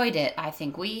destroyed it. I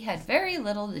think we had very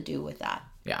little to do with that.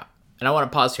 Yeah. And I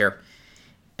want to pause here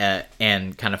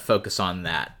and kind of focus on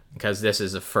that. Because this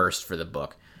is a first for the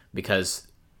book. Because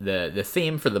the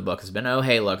theme for the book has been, oh,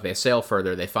 hey, look, they sail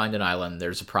further, they find an island,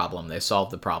 there's a problem, they solve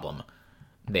the problem.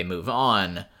 They move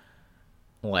on,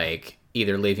 like,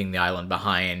 either leaving the island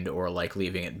behind or, like,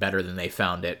 leaving it better than they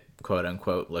found it,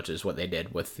 quote-unquote, which is what they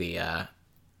did with the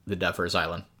Duffer's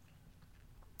Island.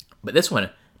 But this one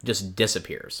just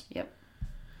disappears. Yep.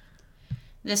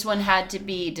 This one had to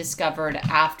be discovered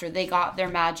after they got their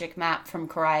magic map from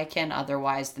Karayakin,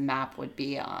 otherwise the map would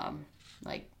be,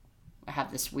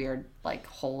 have this weird, like,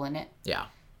 hole in it. Yeah,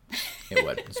 it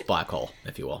would. It's a black hole,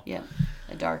 if you will. Yeah,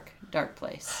 a dark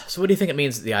place. So what do you think it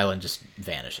means the island just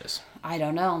vanishes? I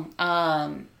don't know.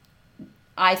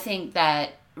 I think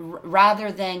that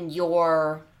rather than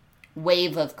your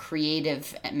wave of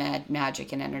creative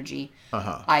magic and energy,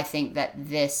 I think that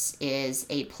this is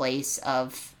a place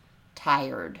of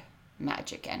tired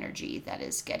magic energy that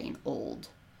is getting old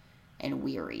and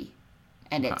weary.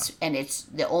 And it's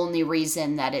the only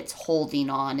reason that it's holding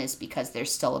on is because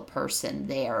there's still a person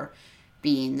there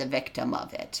being the victim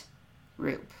of it.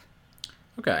 Roop.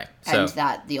 Okay. So. And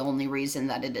that the only reason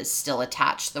that it is still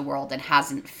attached to the world and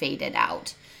hasn't faded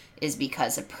out is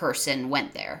because a person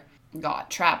went there,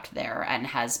 got trapped there, and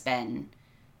has been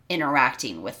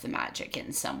interacting with the magic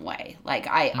in some way. Like,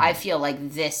 I feel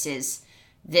like this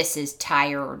is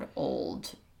tired,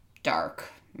 old,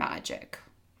 dark magic.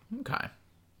 Okay.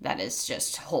 That is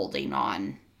just holding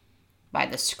on by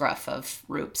the scruff of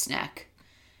Roop's neck.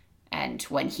 And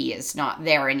when he is not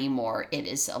there anymore, it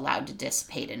is allowed to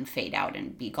dissipate and fade out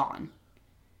and be gone.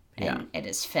 And it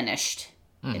is finished.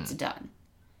 It's done.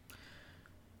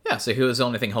 Yeah, so he was the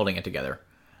only thing holding it together.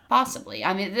 Possibly.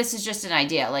 I mean, this is just an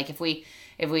idea. Like, if we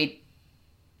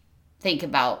think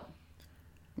about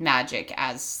magic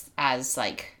as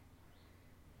like,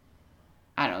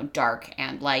 I don't know, dark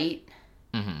and light,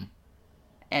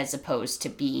 as opposed to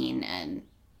being an,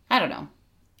 I don't know,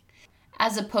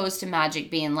 as opposed to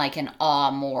magic being like an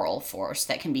amoral force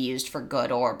that can be used for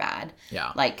good or bad.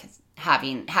 Yeah. Like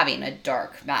having a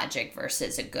dark magic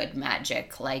versus a good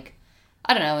magic. Like,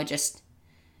 I don't know,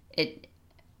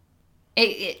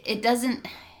 it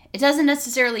doesn't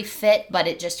necessarily fit, but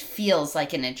it just feels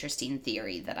like an interesting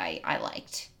theory that I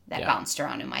liked, that bounced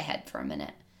around in my head for a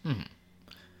minute.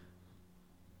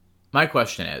 My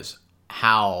question is,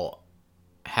 how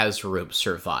has Roop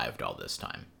survived all this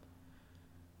time?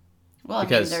 Well, I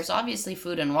mean, there's obviously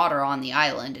food and water on the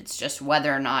island. It's just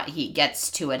whether or not he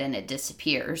gets to it and it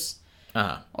disappears.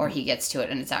 Or he gets to it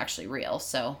and it's actually real,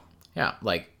 so... Yeah,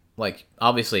 like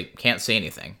obviously can't see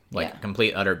anything.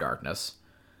 Complete utter darkness.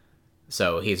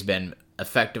 So he's been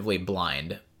effectively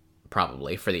blind,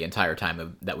 probably, for the entire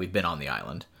time that we've been on the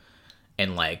island.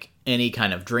 And, like, any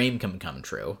kind of dream can come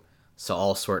true. So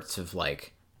all sorts of,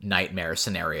 like, nightmare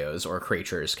scenarios or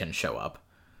creatures can show up.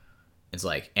 It's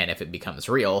like, and if it becomes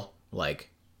real, like,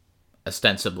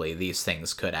 ostensibly these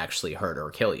things could actually hurt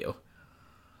or kill you.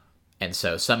 And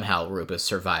so somehow Roop has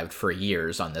survived for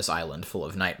years on this island full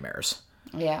of nightmares.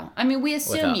 Yeah. I mean, we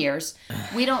assume years.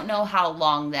 We don't know how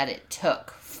long that it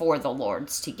took for the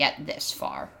Lords to get this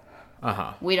far.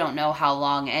 We don't know how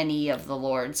long any of the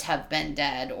Lords have been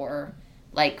dead, or,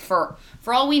 like, for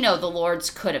all we know, the Lords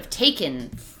could have taken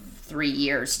 3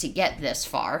 years to get this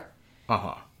far.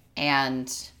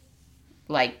 And,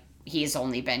 like, he's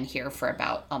only been here for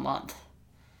about a month.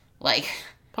 Like...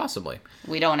 Possibly.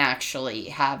 We don't actually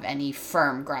have any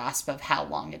firm grasp of how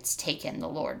long it's taken the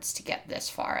Lords to get this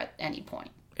far at any point.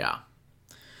 Yeah.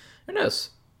 Who knows?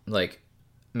 Like,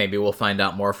 maybe we'll find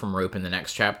out more from Roop in the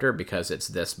next chapter, because it's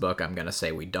this book. I'm going to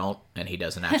say we don't, and he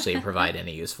doesn't actually provide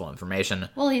any useful information.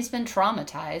 Well, he's been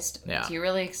traumatized. Yeah. Do you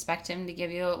really expect him to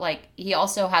give you, like, he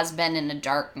also has been in a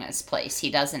darkness place.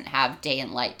 He doesn't have day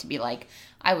and light to be like,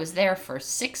 I was there for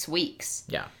 6 weeks.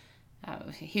 Yeah.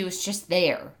 He was just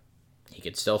there. He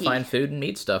could still find food and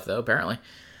eat stuff, though, apparently.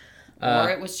 Or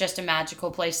it was just a magical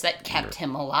place that kept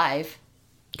him alive.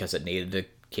 Because it needed to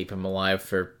keep him alive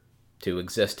to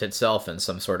exist itself in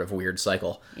some sort of weird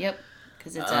cycle. Yep,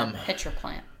 because it's a pitcher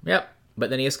plant. Yep, but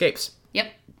then he escapes.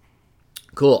 Yep.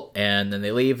 Cool, and then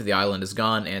they leave, the island is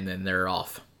gone, and then they're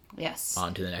off. Yes.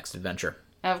 On to the next adventure.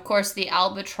 Now, of course, the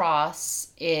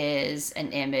albatross is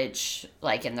an image,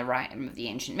 like in the Rime of the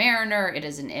Ancient Mariner, it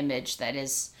is an image that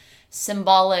is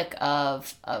symbolic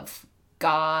of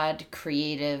God,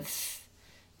 creative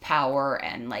power,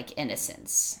 and, like,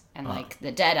 innocence. And, like,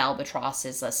 the dead albatross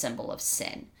is a symbol of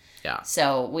sin. Yeah.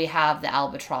 So we have the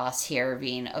albatross here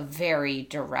being a very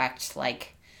direct,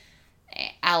 like,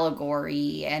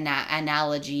 allegory,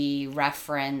 analogy,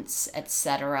 reference,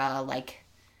 etc. Like,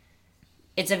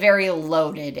 it's a very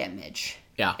loaded image.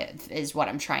 Yeah. Is what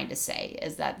I'm trying to say,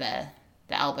 is that the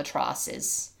albatross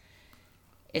is...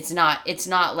 It's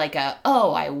not like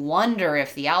I wonder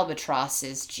if the albatross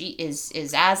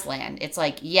is Aslan. It's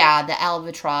like, yeah, the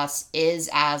albatross is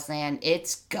Aslan.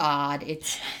 It's God.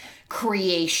 It's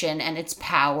creation, and it's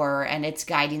power, and it's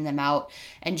guiding them out.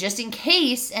 And just in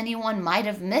case anyone might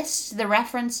have missed the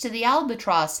reference to the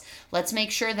albatross, let's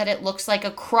make sure that it looks like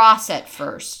a cross at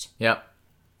first. Yep.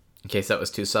 In case that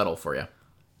was too subtle for you.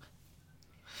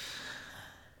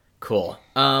 Cool.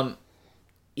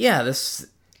 Yeah,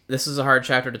 this is a hard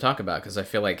chapter to talk about, because I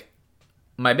feel like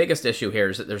my biggest issue here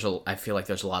is that I feel like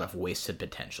there's a lot of wasted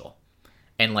potential.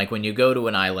 And, like, when you go to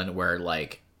an island where,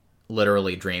 like,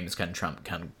 literally dreams can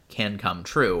come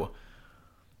true,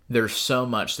 there's so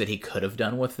much that he could have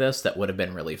done with this that would have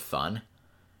been really fun.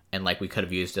 And, like, we could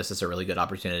have used this as a really good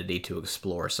opportunity to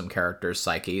explore some characters'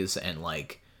 psyches and,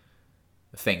 like,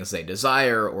 things they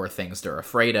desire or things they're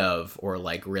afraid of, or,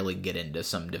 like, really get into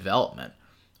some development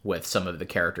with some of the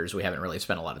characters we haven't really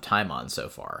spent a lot of time on so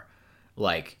far.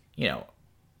 Like, you know,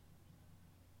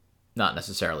 not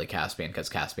necessarily Caspian, because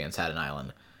Caspian's had an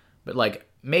island, but, like,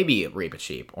 maybe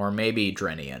Reepicheep, or maybe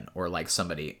Drenian, or, like,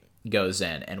 somebody goes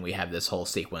in and we have this whole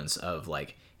sequence of,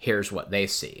 like, here's what they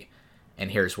see, and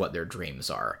here's what their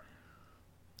dreams are.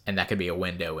 And that could be a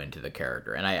window into the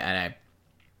character. And I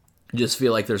just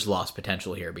feel like there's lost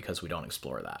potential here because we don't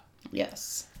explore that.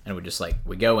 Yes. And we just, like,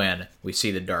 we go in, we see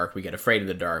the dark, we get afraid of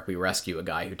the dark, we rescue a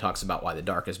guy who talks about why the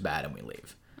dark is bad, and we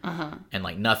leave. And,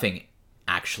 like, nothing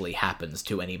actually happens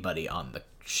to anybody on the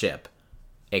ship,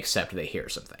 except they hear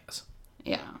some things.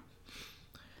 Yeah.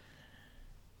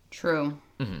 True.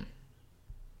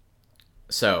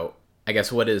 So, I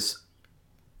guess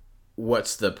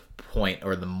what's the point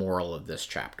or the moral of this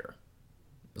chapter?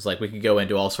 It's like we could go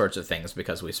into all sorts of things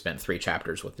because we spent 3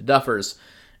 chapters with the Duffers,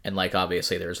 and like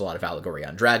obviously there's a lot of allegory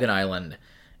on Dragon Island,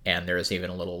 and there's even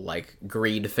a little like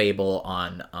greed fable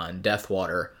on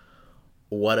Deathwater.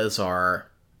 What is our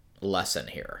lesson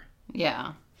here?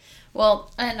 Yeah.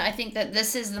 Well, and I think that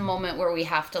this is the moment where we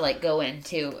have to like go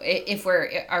into if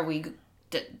are we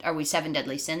 7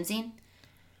 deadly sinsing?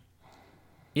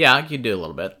 Yeah, you can do a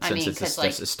little bit since it's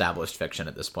like, established fiction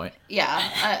at this point.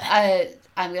 Yeah,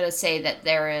 I'm gonna say that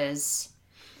there is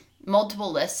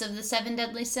multiple lists of the 7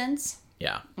 deadly sins.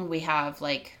 Yeah. We have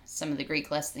like some of the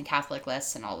Greek lists and Catholic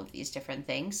lists and all of these different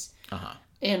things. Uh-huh.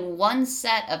 In one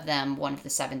set of them, one of the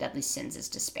 7 deadly sins is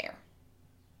despair.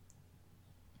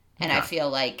 And I feel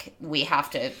like we have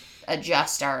to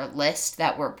adjust our list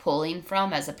that we're pulling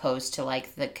from as opposed to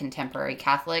like the contemporary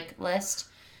Catholic list.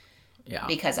 Yeah.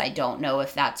 Because I don't know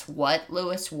if that's what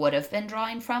Lewis would have been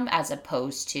drawing from as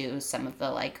opposed to some of the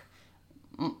like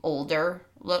older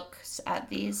looks at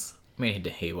these. I mean,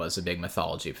 he was a big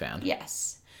mythology fan.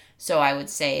 Yes. So I would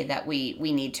say that we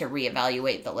need to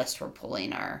reevaluate the list we're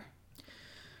pulling our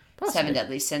Possibly. 7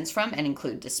 deadly sins from and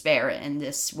include despair, and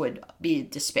this would be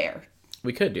despair.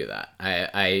 We could do that.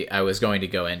 I was going to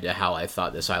go into how I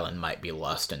thought this island might be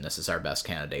lust, and this is our best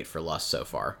candidate for lust so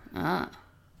far.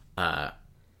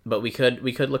 But we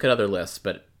could look at other lists,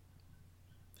 but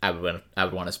I would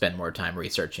want to spend more time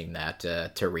researching that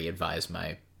to re-advise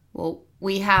my Well,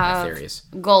 we have theories.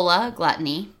 Gola,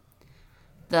 gluttony,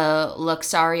 the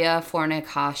Luxaria,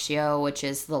 fornicatio, which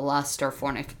is the lust or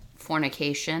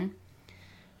fornication,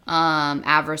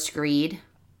 avarice, greed,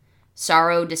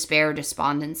 sorrow, despair,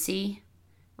 despondency,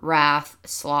 wrath,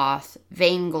 sloth,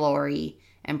 vainglory,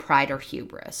 and pride or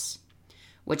hubris,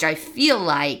 which I feel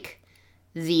like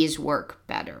these work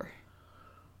better.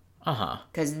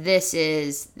 Because this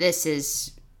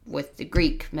is with the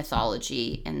Greek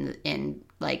mythology and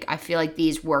like I feel like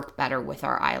these work better with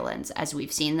our islands as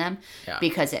we've seen them,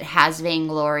 because it has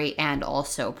vainglory and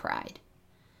also pride,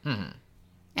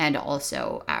 and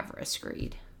also avarice,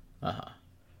 greed.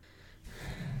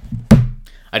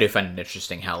 I do find it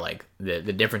interesting how like the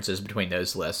differences between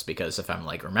those lists, because if I'm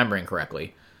like remembering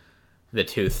correctly, the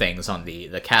 2 things on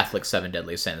the Catholic 7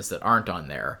 deadly sins that aren't on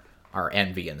there are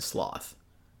envy and sloth.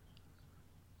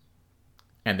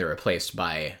 And they're replaced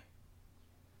by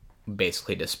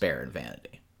basically despair and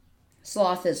vanity.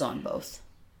 Sloth is on both.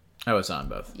 Oh, it's on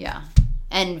both. Yeah.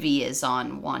 Envy is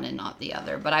on one and not the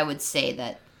other, but I would say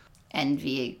that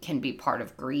envy can be part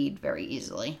of greed very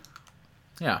easily.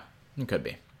 Yeah, it could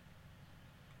be.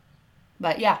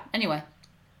 But yeah, anyway.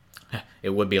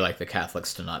 It would be like the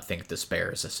Catholics to not think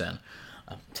despair is a sin.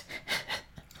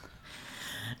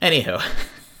 Anywho.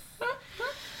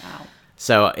 Wow.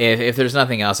 So, if there's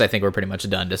nothing else, I think we're pretty much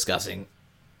done discussing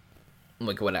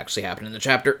like what actually happened in the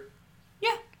chapter.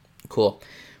 Yeah. Cool.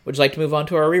 Would you like to move on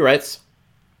to our rewrites?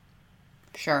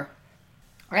 Sure.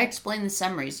 I explain the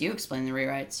summaries. You explain the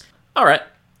rewrites. All right.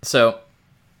 So,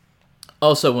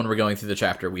 also when we're going through the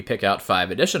chapter, we pick out 5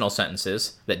 additional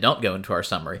sentences that don't go into our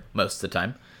summary most of the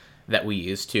time that we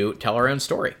use to tell our own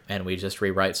story. And we just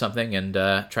rewrite something and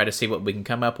try to see what we can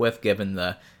come up with given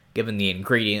the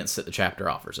ingredients that the chapter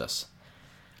offers us.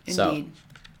 Indeed. So,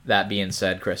 that being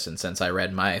said, Kristen, since I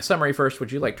read my summary first,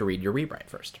 would you like to read your rewrite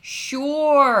first?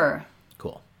 Sure.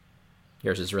 Cool.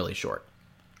 Yours is really short.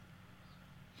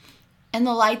 And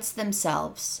the lights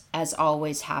themselves, as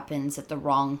always happens at the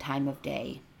wrong time of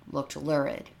day, looked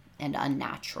lurid and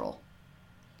unnatural.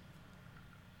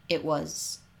 It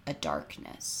was a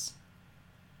darkness.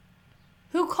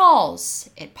 "Who calls?"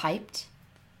 it piped.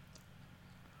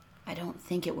 "I don't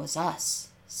think it was us,"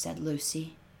 said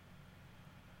Lucy.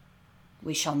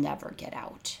 "We shall never get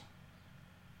out."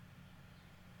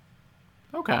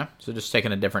 Okay, so just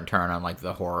taking a different turn on like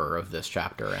the horror of this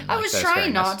chapter, and I like, was the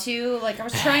trying scariness. not to, like I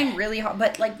was trying really hard,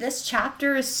 but like this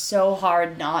chapter is so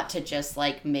hard not to just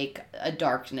like make a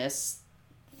darkness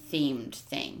themed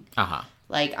thing.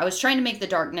 Like I was trying to make the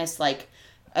darkness like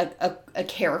a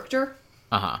character.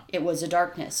 It was a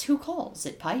darkness. "Who calls?"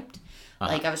 it piped.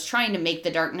 Like I was trying to make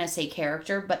the darkness a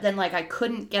character, but then like I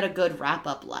couldn't get a good wrap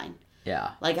up line.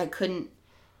 Yeah. Like I couldn't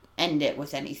end it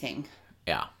with anything.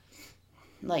 Yeah.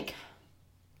 Like,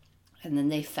 and then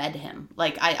they fed him.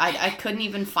 Like I couldn't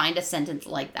even find a sentence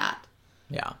like that.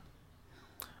 Yeah.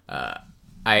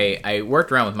 I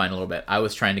worked around with mine a little bit. I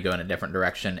was trying to go in a different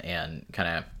direction and kind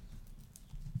of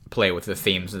play with the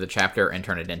themes of the chapter and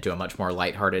turn it into a much more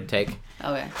lighthearted take.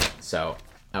 Okay. So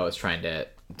I was trying to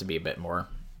be a bit more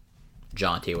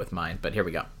jaunty with mine, but here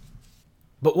we go.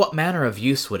 But what manner of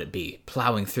use would it be,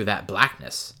 plowing through that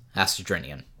blackness? Asked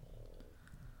Drinian.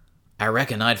 I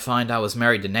reckon I'd find I was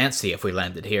married to Nancy if we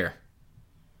landed here.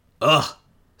 Ugh,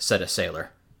 said a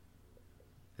sailor.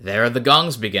 There are the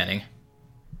gongs beginning.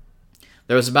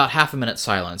 There was about half a minute's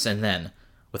silence, and then,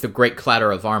 with a great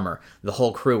clatter of armor, the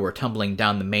whole crew were tumbling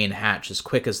down the main hatch as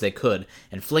quick as they could,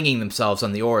 and flinging themselves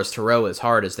on the oars to row as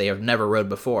hard as they have never rowed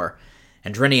before.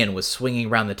 And Drinian was swinging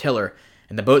round the tiller,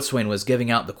 and the boatswain was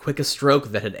giving out the quickest stroke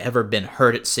that had ever been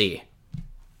heard at sea.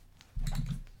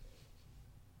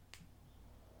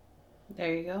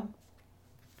 There you go.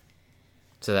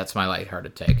 So that's my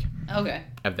lighthearted take Okay.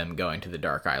 of them going to the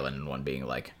Dark Island and one being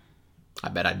like, I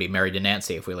bet I'd be married to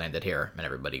Nancy if we landed here, and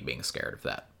everybody being scared of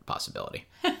that possibility.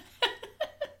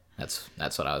 That's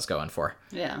what I was going for.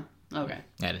 Yeah. Okay.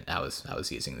 And I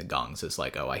was using the gongs as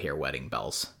like, oh, I hear wedding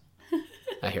bells.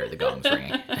 I hear the gongs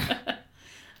ringing.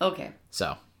 Okay.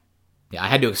 So, yeah, I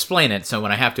had to explain it, so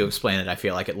when I have to explain it, I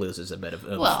feel like it loses a bit of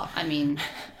oomph. Well, I mean,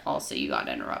 also you got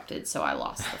interrupted, so I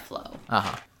lost the flow.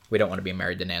 Uh-huh. We don't want to be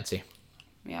married to Nancy.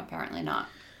 Yeah, apparently not.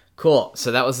 Cool.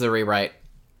 So that was the rewrite.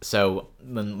 So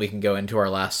then we can go into our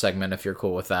last segment if you're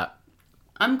cool with that.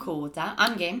 I'm cool with that.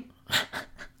 I'm game.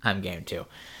 I'm game too.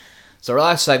 So our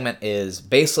last segment is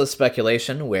baseless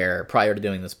speculation, where prior to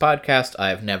doing this podcast,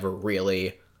 I've never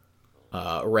really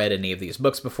read any of these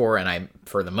books before, and I,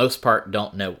 for the most part,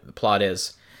 don't know what the plot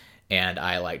is, and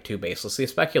I like to baselessly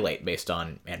speculate based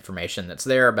on information that's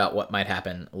there about what might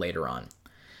happen later on.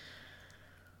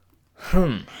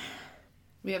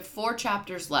 We have 4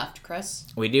 chapters left, Chris.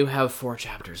 We do have 4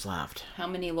 chapters left. How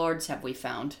many lords have we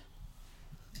found?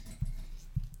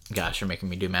 Gosh, you're making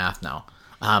me do math now.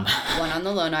 1 on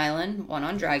the Lone Island, 1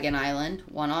 on Dragon Island,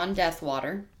 1 on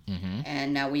Deathwater,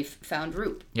 and now we've found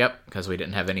Roop. Yep, because we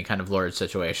didn't have any kind of lord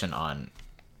situation on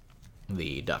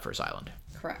the Duffer's Island.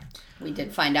 Correct. We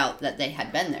did find out that they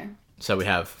had been there. So we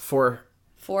have 4...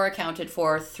 4 accounted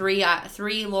for, 3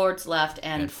 lords left,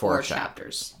 and 4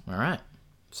 chapters. All right.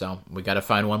 So we got to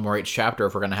find 1 more each chapter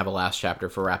if we're going to have a last chapter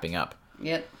for wrapping up.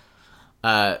 Yep.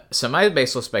 So my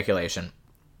baseless speculation,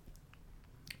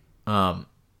 I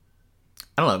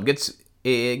don't know,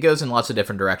 it goes in lots of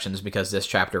different directions because this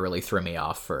chapter really threw me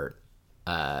off for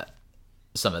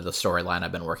some of the storyline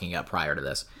I've been working up prior to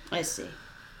this. I see.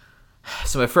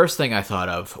 So my first thing I thought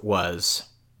of was,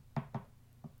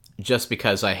 just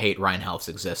because I hate Reinhelf's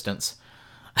existence,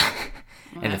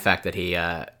 and the fact that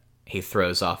he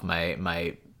throws off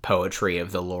my poetry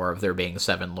of the lore of there being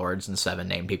 7 lords and 7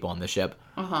 named people on the ship.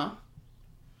 Uh-huh.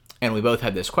 And we both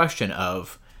had this question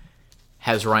of,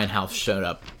 has Reinhelf showed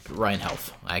up?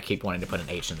 Reinhelf. I keep wanting to put an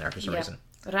H in there for some reason.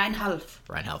 Reinhelf.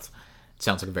 Reinhelf. It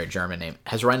sounds like a very German name.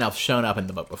 Has Reinhelf shown up in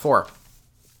the book before?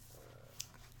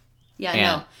 Yeah,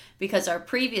 no. Because our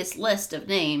previous list of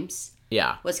names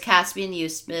was Caspian,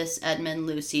 Eustace, Edmund,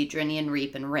 Lucy, Drinian,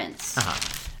 Reap, and Rince.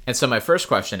 Uh-huh. And so my first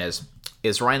question is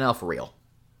Reinhelf real?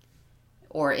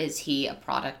 Or is he a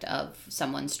product of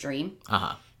someone's dream?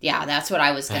 Uh-huh. Yeah, that's what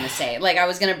I was going to say. Like, I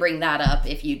was going to bring that up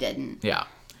if you didn't. Yeah.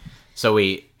 So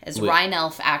Is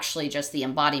Reinelf actually just the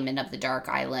embodiment of the Dark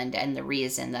Island, and the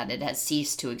reason that it has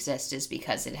ceased to exist is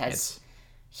because it has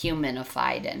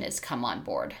humanified and has come on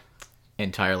board?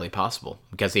 Entirely possible.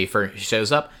 Because he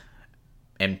shows up,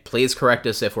 and please correct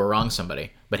us if we're wrong,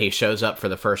 somebody, but he shows up for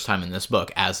the first time in this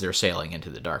book as they're sailing into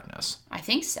the darkness. I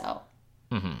think so.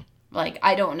 Mm-hmm. Like,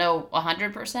 I don't know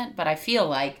 100%, but I feel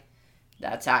like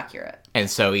that's accurate. And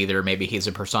so either maybe he's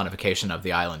a personification of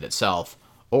the island itself,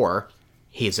 or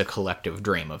he's a collective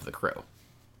dream of the crew.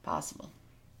 Possible.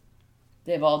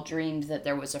 They've all dreamed that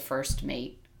there was a first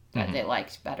mate that they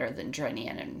liked better than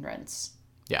Drinian and Rince.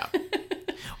 Yeah.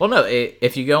 Well, no,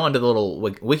 if you go onto the little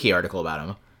wiki article about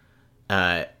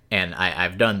him, and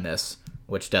I've done this,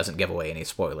 which doesn't give away any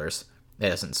spoilers.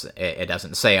 It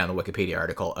doesn't say on the Wikipedia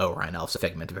article, oh, Reinelf's a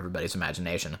figment of everybody's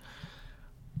imagination.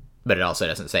 But it also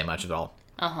doesn't say much at all.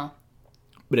 Uh-huh.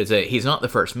 But he's not the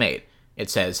first mate. It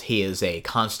says he is a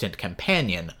constant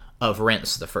companion of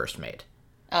Rince, the first mate.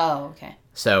 Oh, okay.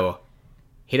 So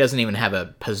he doesn't even have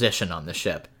a position on the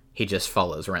ship. He just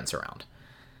follows Rince around.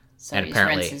 So and he's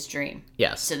apparently, Rince's dream.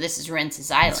 Yes. So this is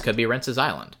Rince's island. This could be Rince's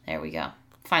island. There we go.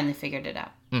 Finally figured it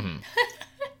out. Mm-hmm.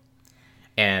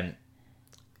 And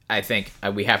I think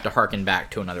we have to harken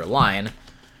back to another line.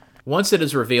 Once it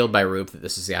is revealed by Roop that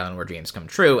this is the island where dreams come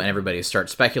true, and everybody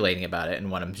starts speculating about it, and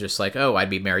one of them's just like, oh, I'd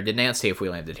be married to Nancy if we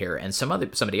landed here. And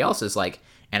somebody else is like,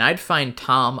 and I'd find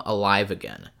Tom alive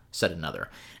again, said another.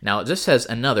 Now, it just says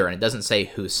another, and it doesn't say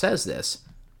who says this.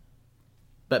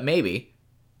 But maybe,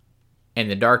 in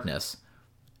the darkness,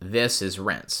 this is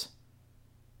Rents.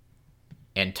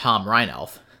 And Tom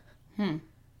Reinelf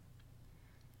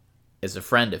is a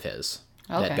friend of his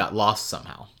that got lost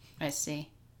somehow. I see.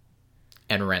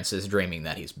 And Rents is dreaming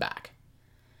that he's back.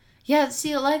 Yeah,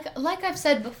 see, like I've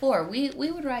said before, we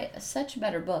would write such a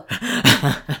better book.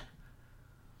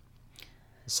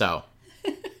 So,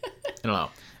 I don't know.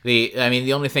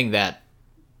 The only thing that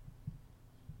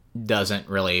doesn't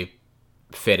really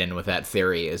fit in with that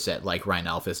theory is that, like,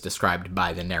 Reinelf is described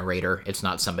by the narrator. It's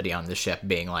not somebody on the ship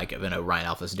being like,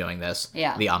 Reinelf is doing this.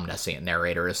 Yeah. The omniscient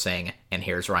narrator is saying, and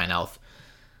here's Reinelf.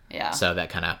 Yeah. So that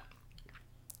kind of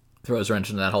throws a wrench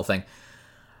into that whole thing.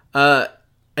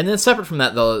 And then separate from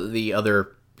that, the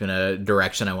other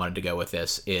direction I wanted to go with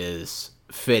this is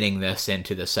fitting this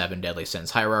into the 7 deadly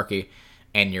sins hierarchy.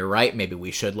 And you're right, maybe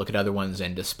we should look at other ones,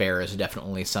 and despair is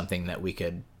definitely something that we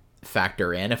could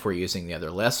factor in if we're using the other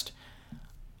list.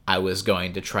 I was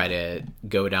going to try to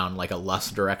go down like a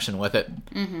lust direction with it.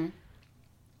 Mm-hmm.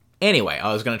 Anyway,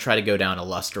 I was going to try to go down a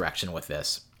lust direction with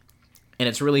this. And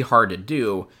it's really hard to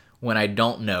do when I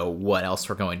don't know what else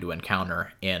we're going to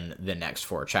encounter in the next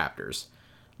 4 chapters.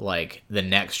 Like, the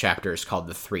next chapter is called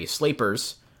The Three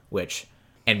Sleepers, which,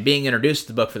 and being introduced to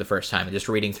the book for the first time and just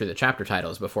reading through the chapter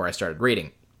titles before I started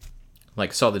reading,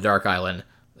 like, saw the Dark Island,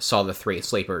 saw the Three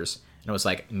Sleepers, and it was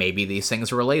like, maybe these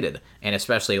things are related. And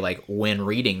especially, like, when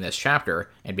reading this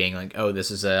chapter and being like, oh, this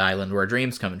is an island where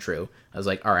dreams come true, I was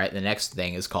like, all right, the next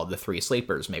thing is called the Three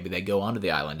Sleepers. Maybe they go onto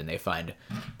the island and they find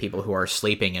people who are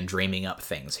sleeping and dreaming up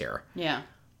things here. Yeah.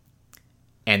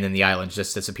 And then the island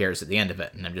just disappears at the end of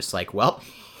it. And I'm just like, well,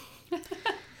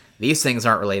 these things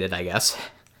aren't related, I guess.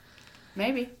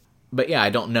 Maybe. But yeah, I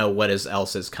don't know what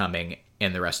else is coming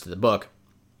in the rest of the book.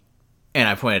 And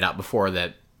I pointed out before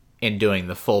that in doing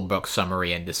the full book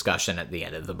summary and discussion at the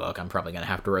end of the book, I'm probably going to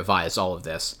have to revise all of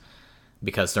this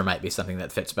because there might be something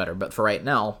that fits better. But for right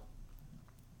now,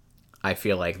 I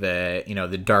feel like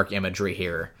the dark imagery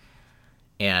here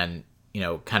and,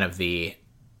 kind of the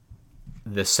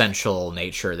sensual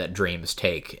nature that dreams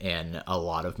take in a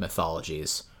lot of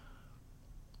mythologies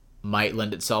might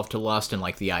lend itself to lust, and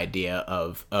like the idea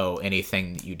of, oh,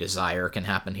 anything that you desire can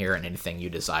happen here and anything you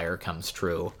desire comes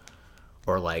true,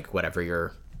 or like whatever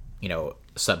your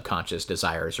subconscious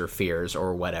desires or fears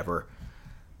or whatever,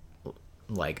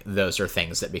 like those are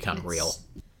things that become real.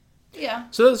 Yeah.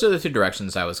 So those are the 2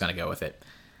 directions I was going to go with it.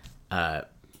 But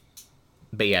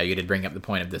yeah, you did bring up the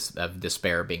point of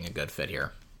despair being a good fit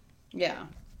here. Yeah.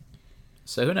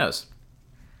 So who knows?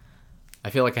 I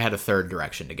feel like I had a 3rd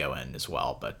direction to go in as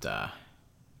well, but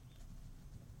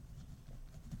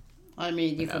I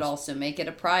mean, you could also make it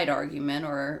a pride argument,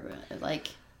 or like,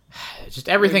 just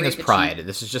everything is pride.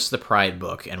 This is just the pride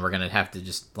book, and we're gonna have to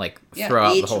just like throw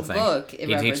out the whole thing.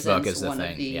 Each book is the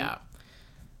thing, yeah.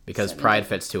 Because pride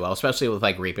fits too well, especially with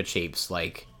like Reepicheep's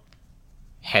like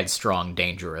headstrong,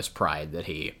 dangerous pride that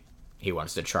he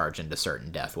wants to charge into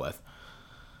certain death with.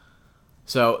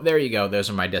 So there you go. Those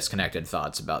are my disconnected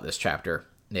thoughts about this chapter.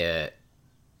 It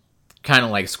kind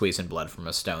of like squeezing blood from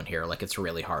a stone here. Like, it's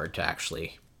really hard to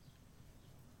actually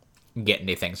get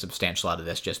anything substantial out of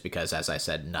this, just because, as I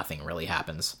said, nothing really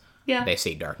happens. Yeah. They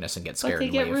see darkness and get scared but they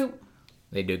and get leave. Rube.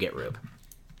 They do get Rube.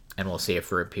 And we'll see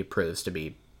if Rube proves to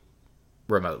be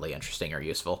remotely interesting or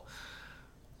useful.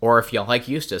 Or if you like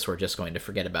Eustace, we're just going to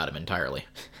forget about him entirely.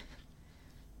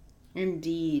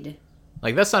 Indeed.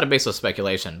 Like, that's not a baseless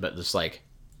speculation, but just like,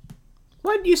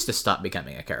 why did Eustace stop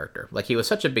becoming a character? Like, he was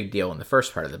such a big deal in the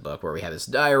first part of the book, where we have his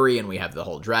diary and we have the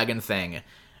whole dragon thing,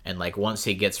 and like, once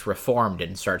he gets reformed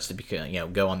and starts to become,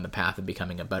 go on the path of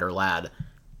becoming a better lad,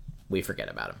 we forget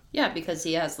about him. Yeah, because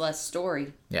he has less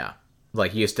story. Yeah.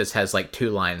 Like, Eustace has like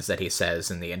 2 lines that he says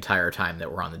in the entire time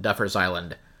that we're on the Duffer's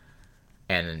Island,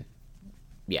 and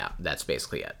yeah, that's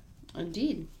basically it.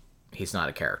 Indeed. He's not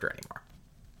a character anymore.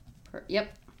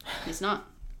 Yep, he's not.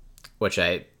 Which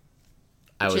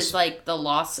is like the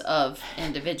loss of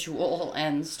individual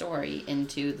and story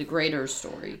into the greater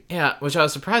story. Yeah, which I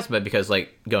was surprised by, because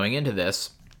like, going into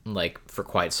this, like, for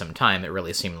quite some time, it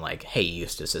really seemed like, hey,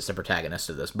 Eustace is the protagonist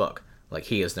of this book. Like,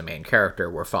 he is the main character,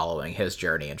 we're following his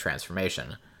journey and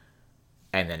transformation.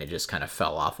 And then it just kind of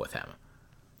fell off with him.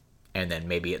 And then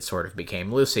maybe it sort of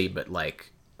became Lucy, but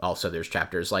like, also there's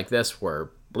chapters like this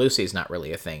where Lucy's not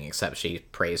really a thing, except she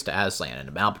prays to Aslan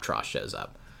and Albatross shows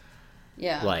up.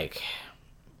 Yeah. Like,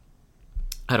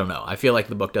 I don't know. I feel like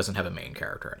the book doesn't have a main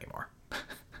character anymore.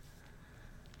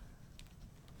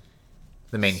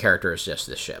 The main character is just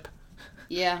this ship.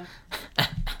 Yeah.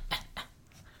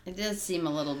 It does seem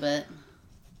a little bit.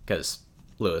 Because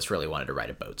Lewis really wanted to write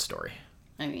a boat story.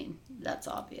 I mean, that's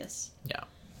obvious. Yeah.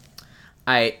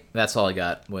 That's all I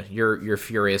got. What you're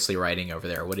furiously writing over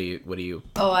there. What do you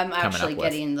Oh, I'm coming actually up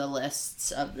with? getting the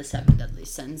lists of the 7 deadly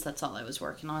sins. That's all I was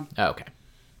working on. Oh, okay.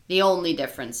 The only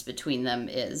difference between them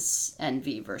is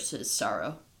envy versus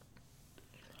sorrow.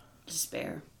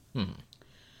 Despair.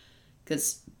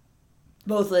 Because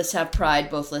both lists have pride,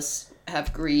 both lists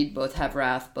have greed, both have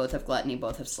wrath, both have gluttony,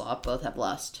 both have sloth, both have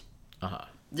lust. Uh-huh.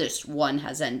 Just one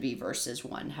has envy versus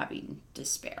one having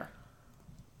despair.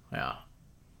 Yeah.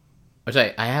 Which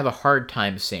I have a hard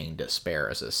time seeing despair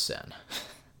as a sin.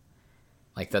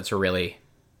 Like, that's a really...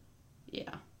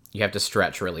 Yeah. You have to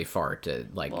stretch really far to,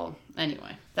 like... Well,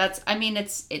 anyway.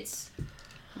 It's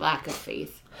lack of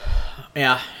faith.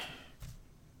 Yeah.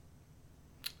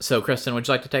 So, Kristen, would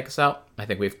you like to take us out? I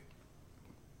think we've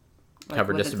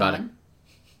covered just about it.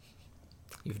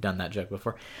 You've done that joke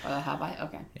before. Have I?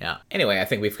 Okay. Yeah. Anyway, I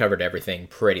think we've covered everything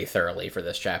pretty thoroughly for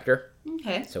this chapter.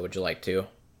 Okay. So would you like to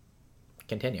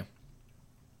continue?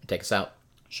 Take us out.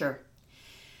 Sure.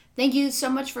 Thank you so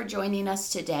much for joining us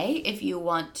today. If you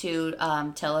want to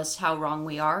tell us how wrong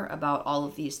we are about all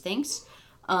of these things,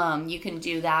 you can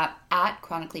do that at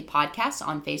Chronically Podcast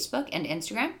on Facebook and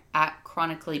Instagram, at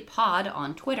Chronically Pod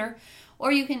on Twitter,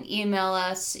 or you can email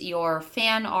us your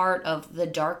fan art of the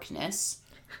darkness.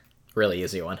 Really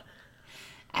easy one.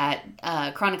 At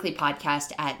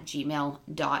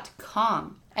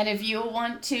chronicallypodcast@gmail.com. And if you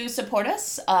want to support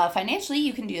us financially,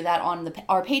 you can do that on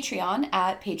our Patreon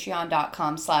at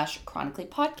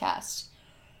patreon.com/chronicallypodcast.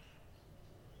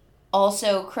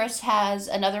 Also, Chris has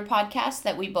another podcast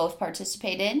that we both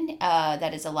participate in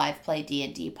that is a live play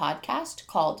D&D podcast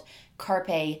called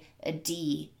Carpe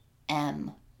DM,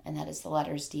 and that is the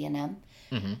letters D and M.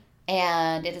 Mm-hmm.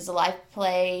 And it is a live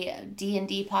play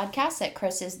D&D podcast that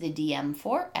Chris is the DM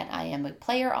for, and I am a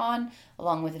player on,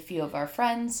 along with a few of our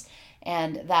friends.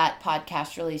 And that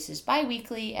podcast releases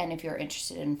bi-weekly, and if you're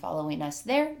interested in following us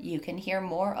there, you can hear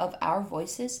more of our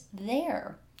voices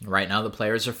there. Right now the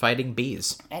players are fighting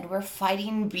bees. And we're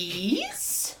fighting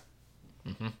bees?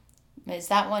 Mm-hmm. Is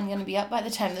that one going to be up by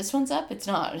the time this one's up? It's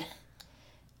not.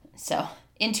 So,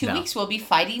 in 2 weeks we'll be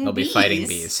fighting bees. We'll be fighting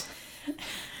bees.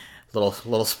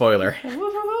 Little spoiler.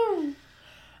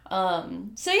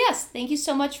 So yes, thank you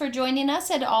so much for joining us.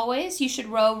 And always, you should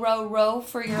row, row, row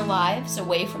for your lives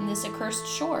away from this accursed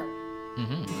shore.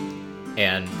 Mm-hmm.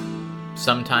 And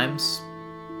sometimes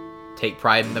take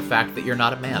pride in the fact that you're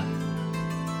not a man.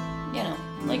 You know,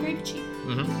 like Reepichi.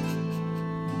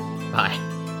 Mm-hmm. Bye.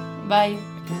 Bye.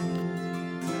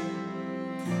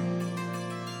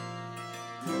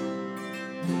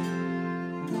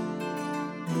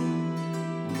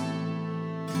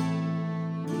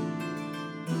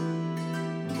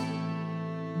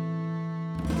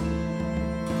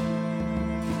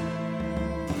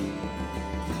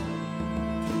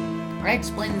 I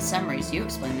explain the summaries, you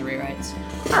explain the rewrites.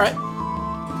 Alright.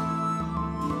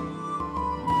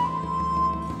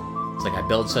 It's like I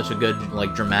build such a good,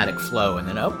 dramatic flow, and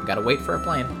then, gotta wait for a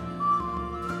plane.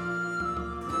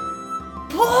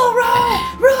 Pull,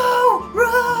 row,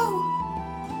 row!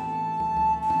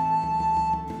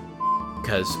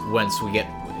 Because once we get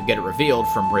it revealed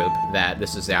from Roop that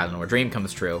this is the island where dream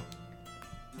comes true,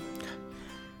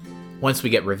 once we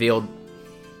get revealed...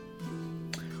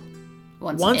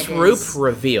 Once Roop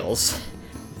reveals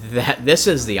that this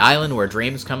is the island where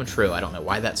dreams come true, I don't know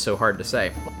why that's so hard to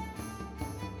say.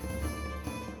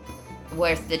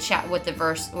 With the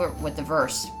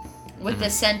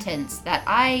sentence that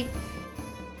I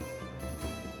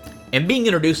am being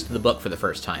introduced to the book for the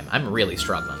first time. I'm really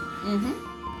struggling. Mm-hmm.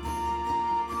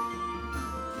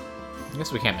 I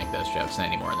guess we can't make those jokes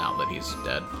anymore now that he's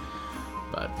dead.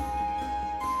 But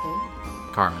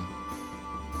Carmen.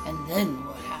 And then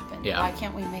what happened? Yeah. Why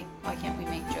can't we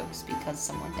make jokes because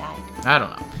someone died? I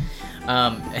don't know.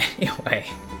 Anyway,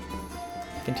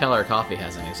 you can tell our coffee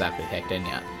hasn't exactly kicked in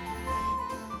yet.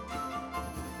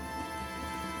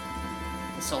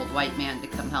 This old white man to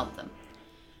come help them.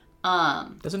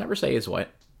 Does it ever say he's white?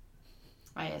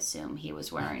 I assume he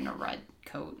was wearing a red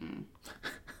coat and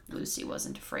Lucy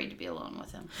wasn't afraid to be alone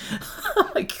with him.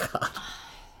 Oh my god.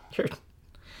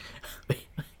 We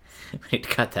need to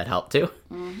cut that out too.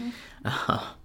 Mm-hmm.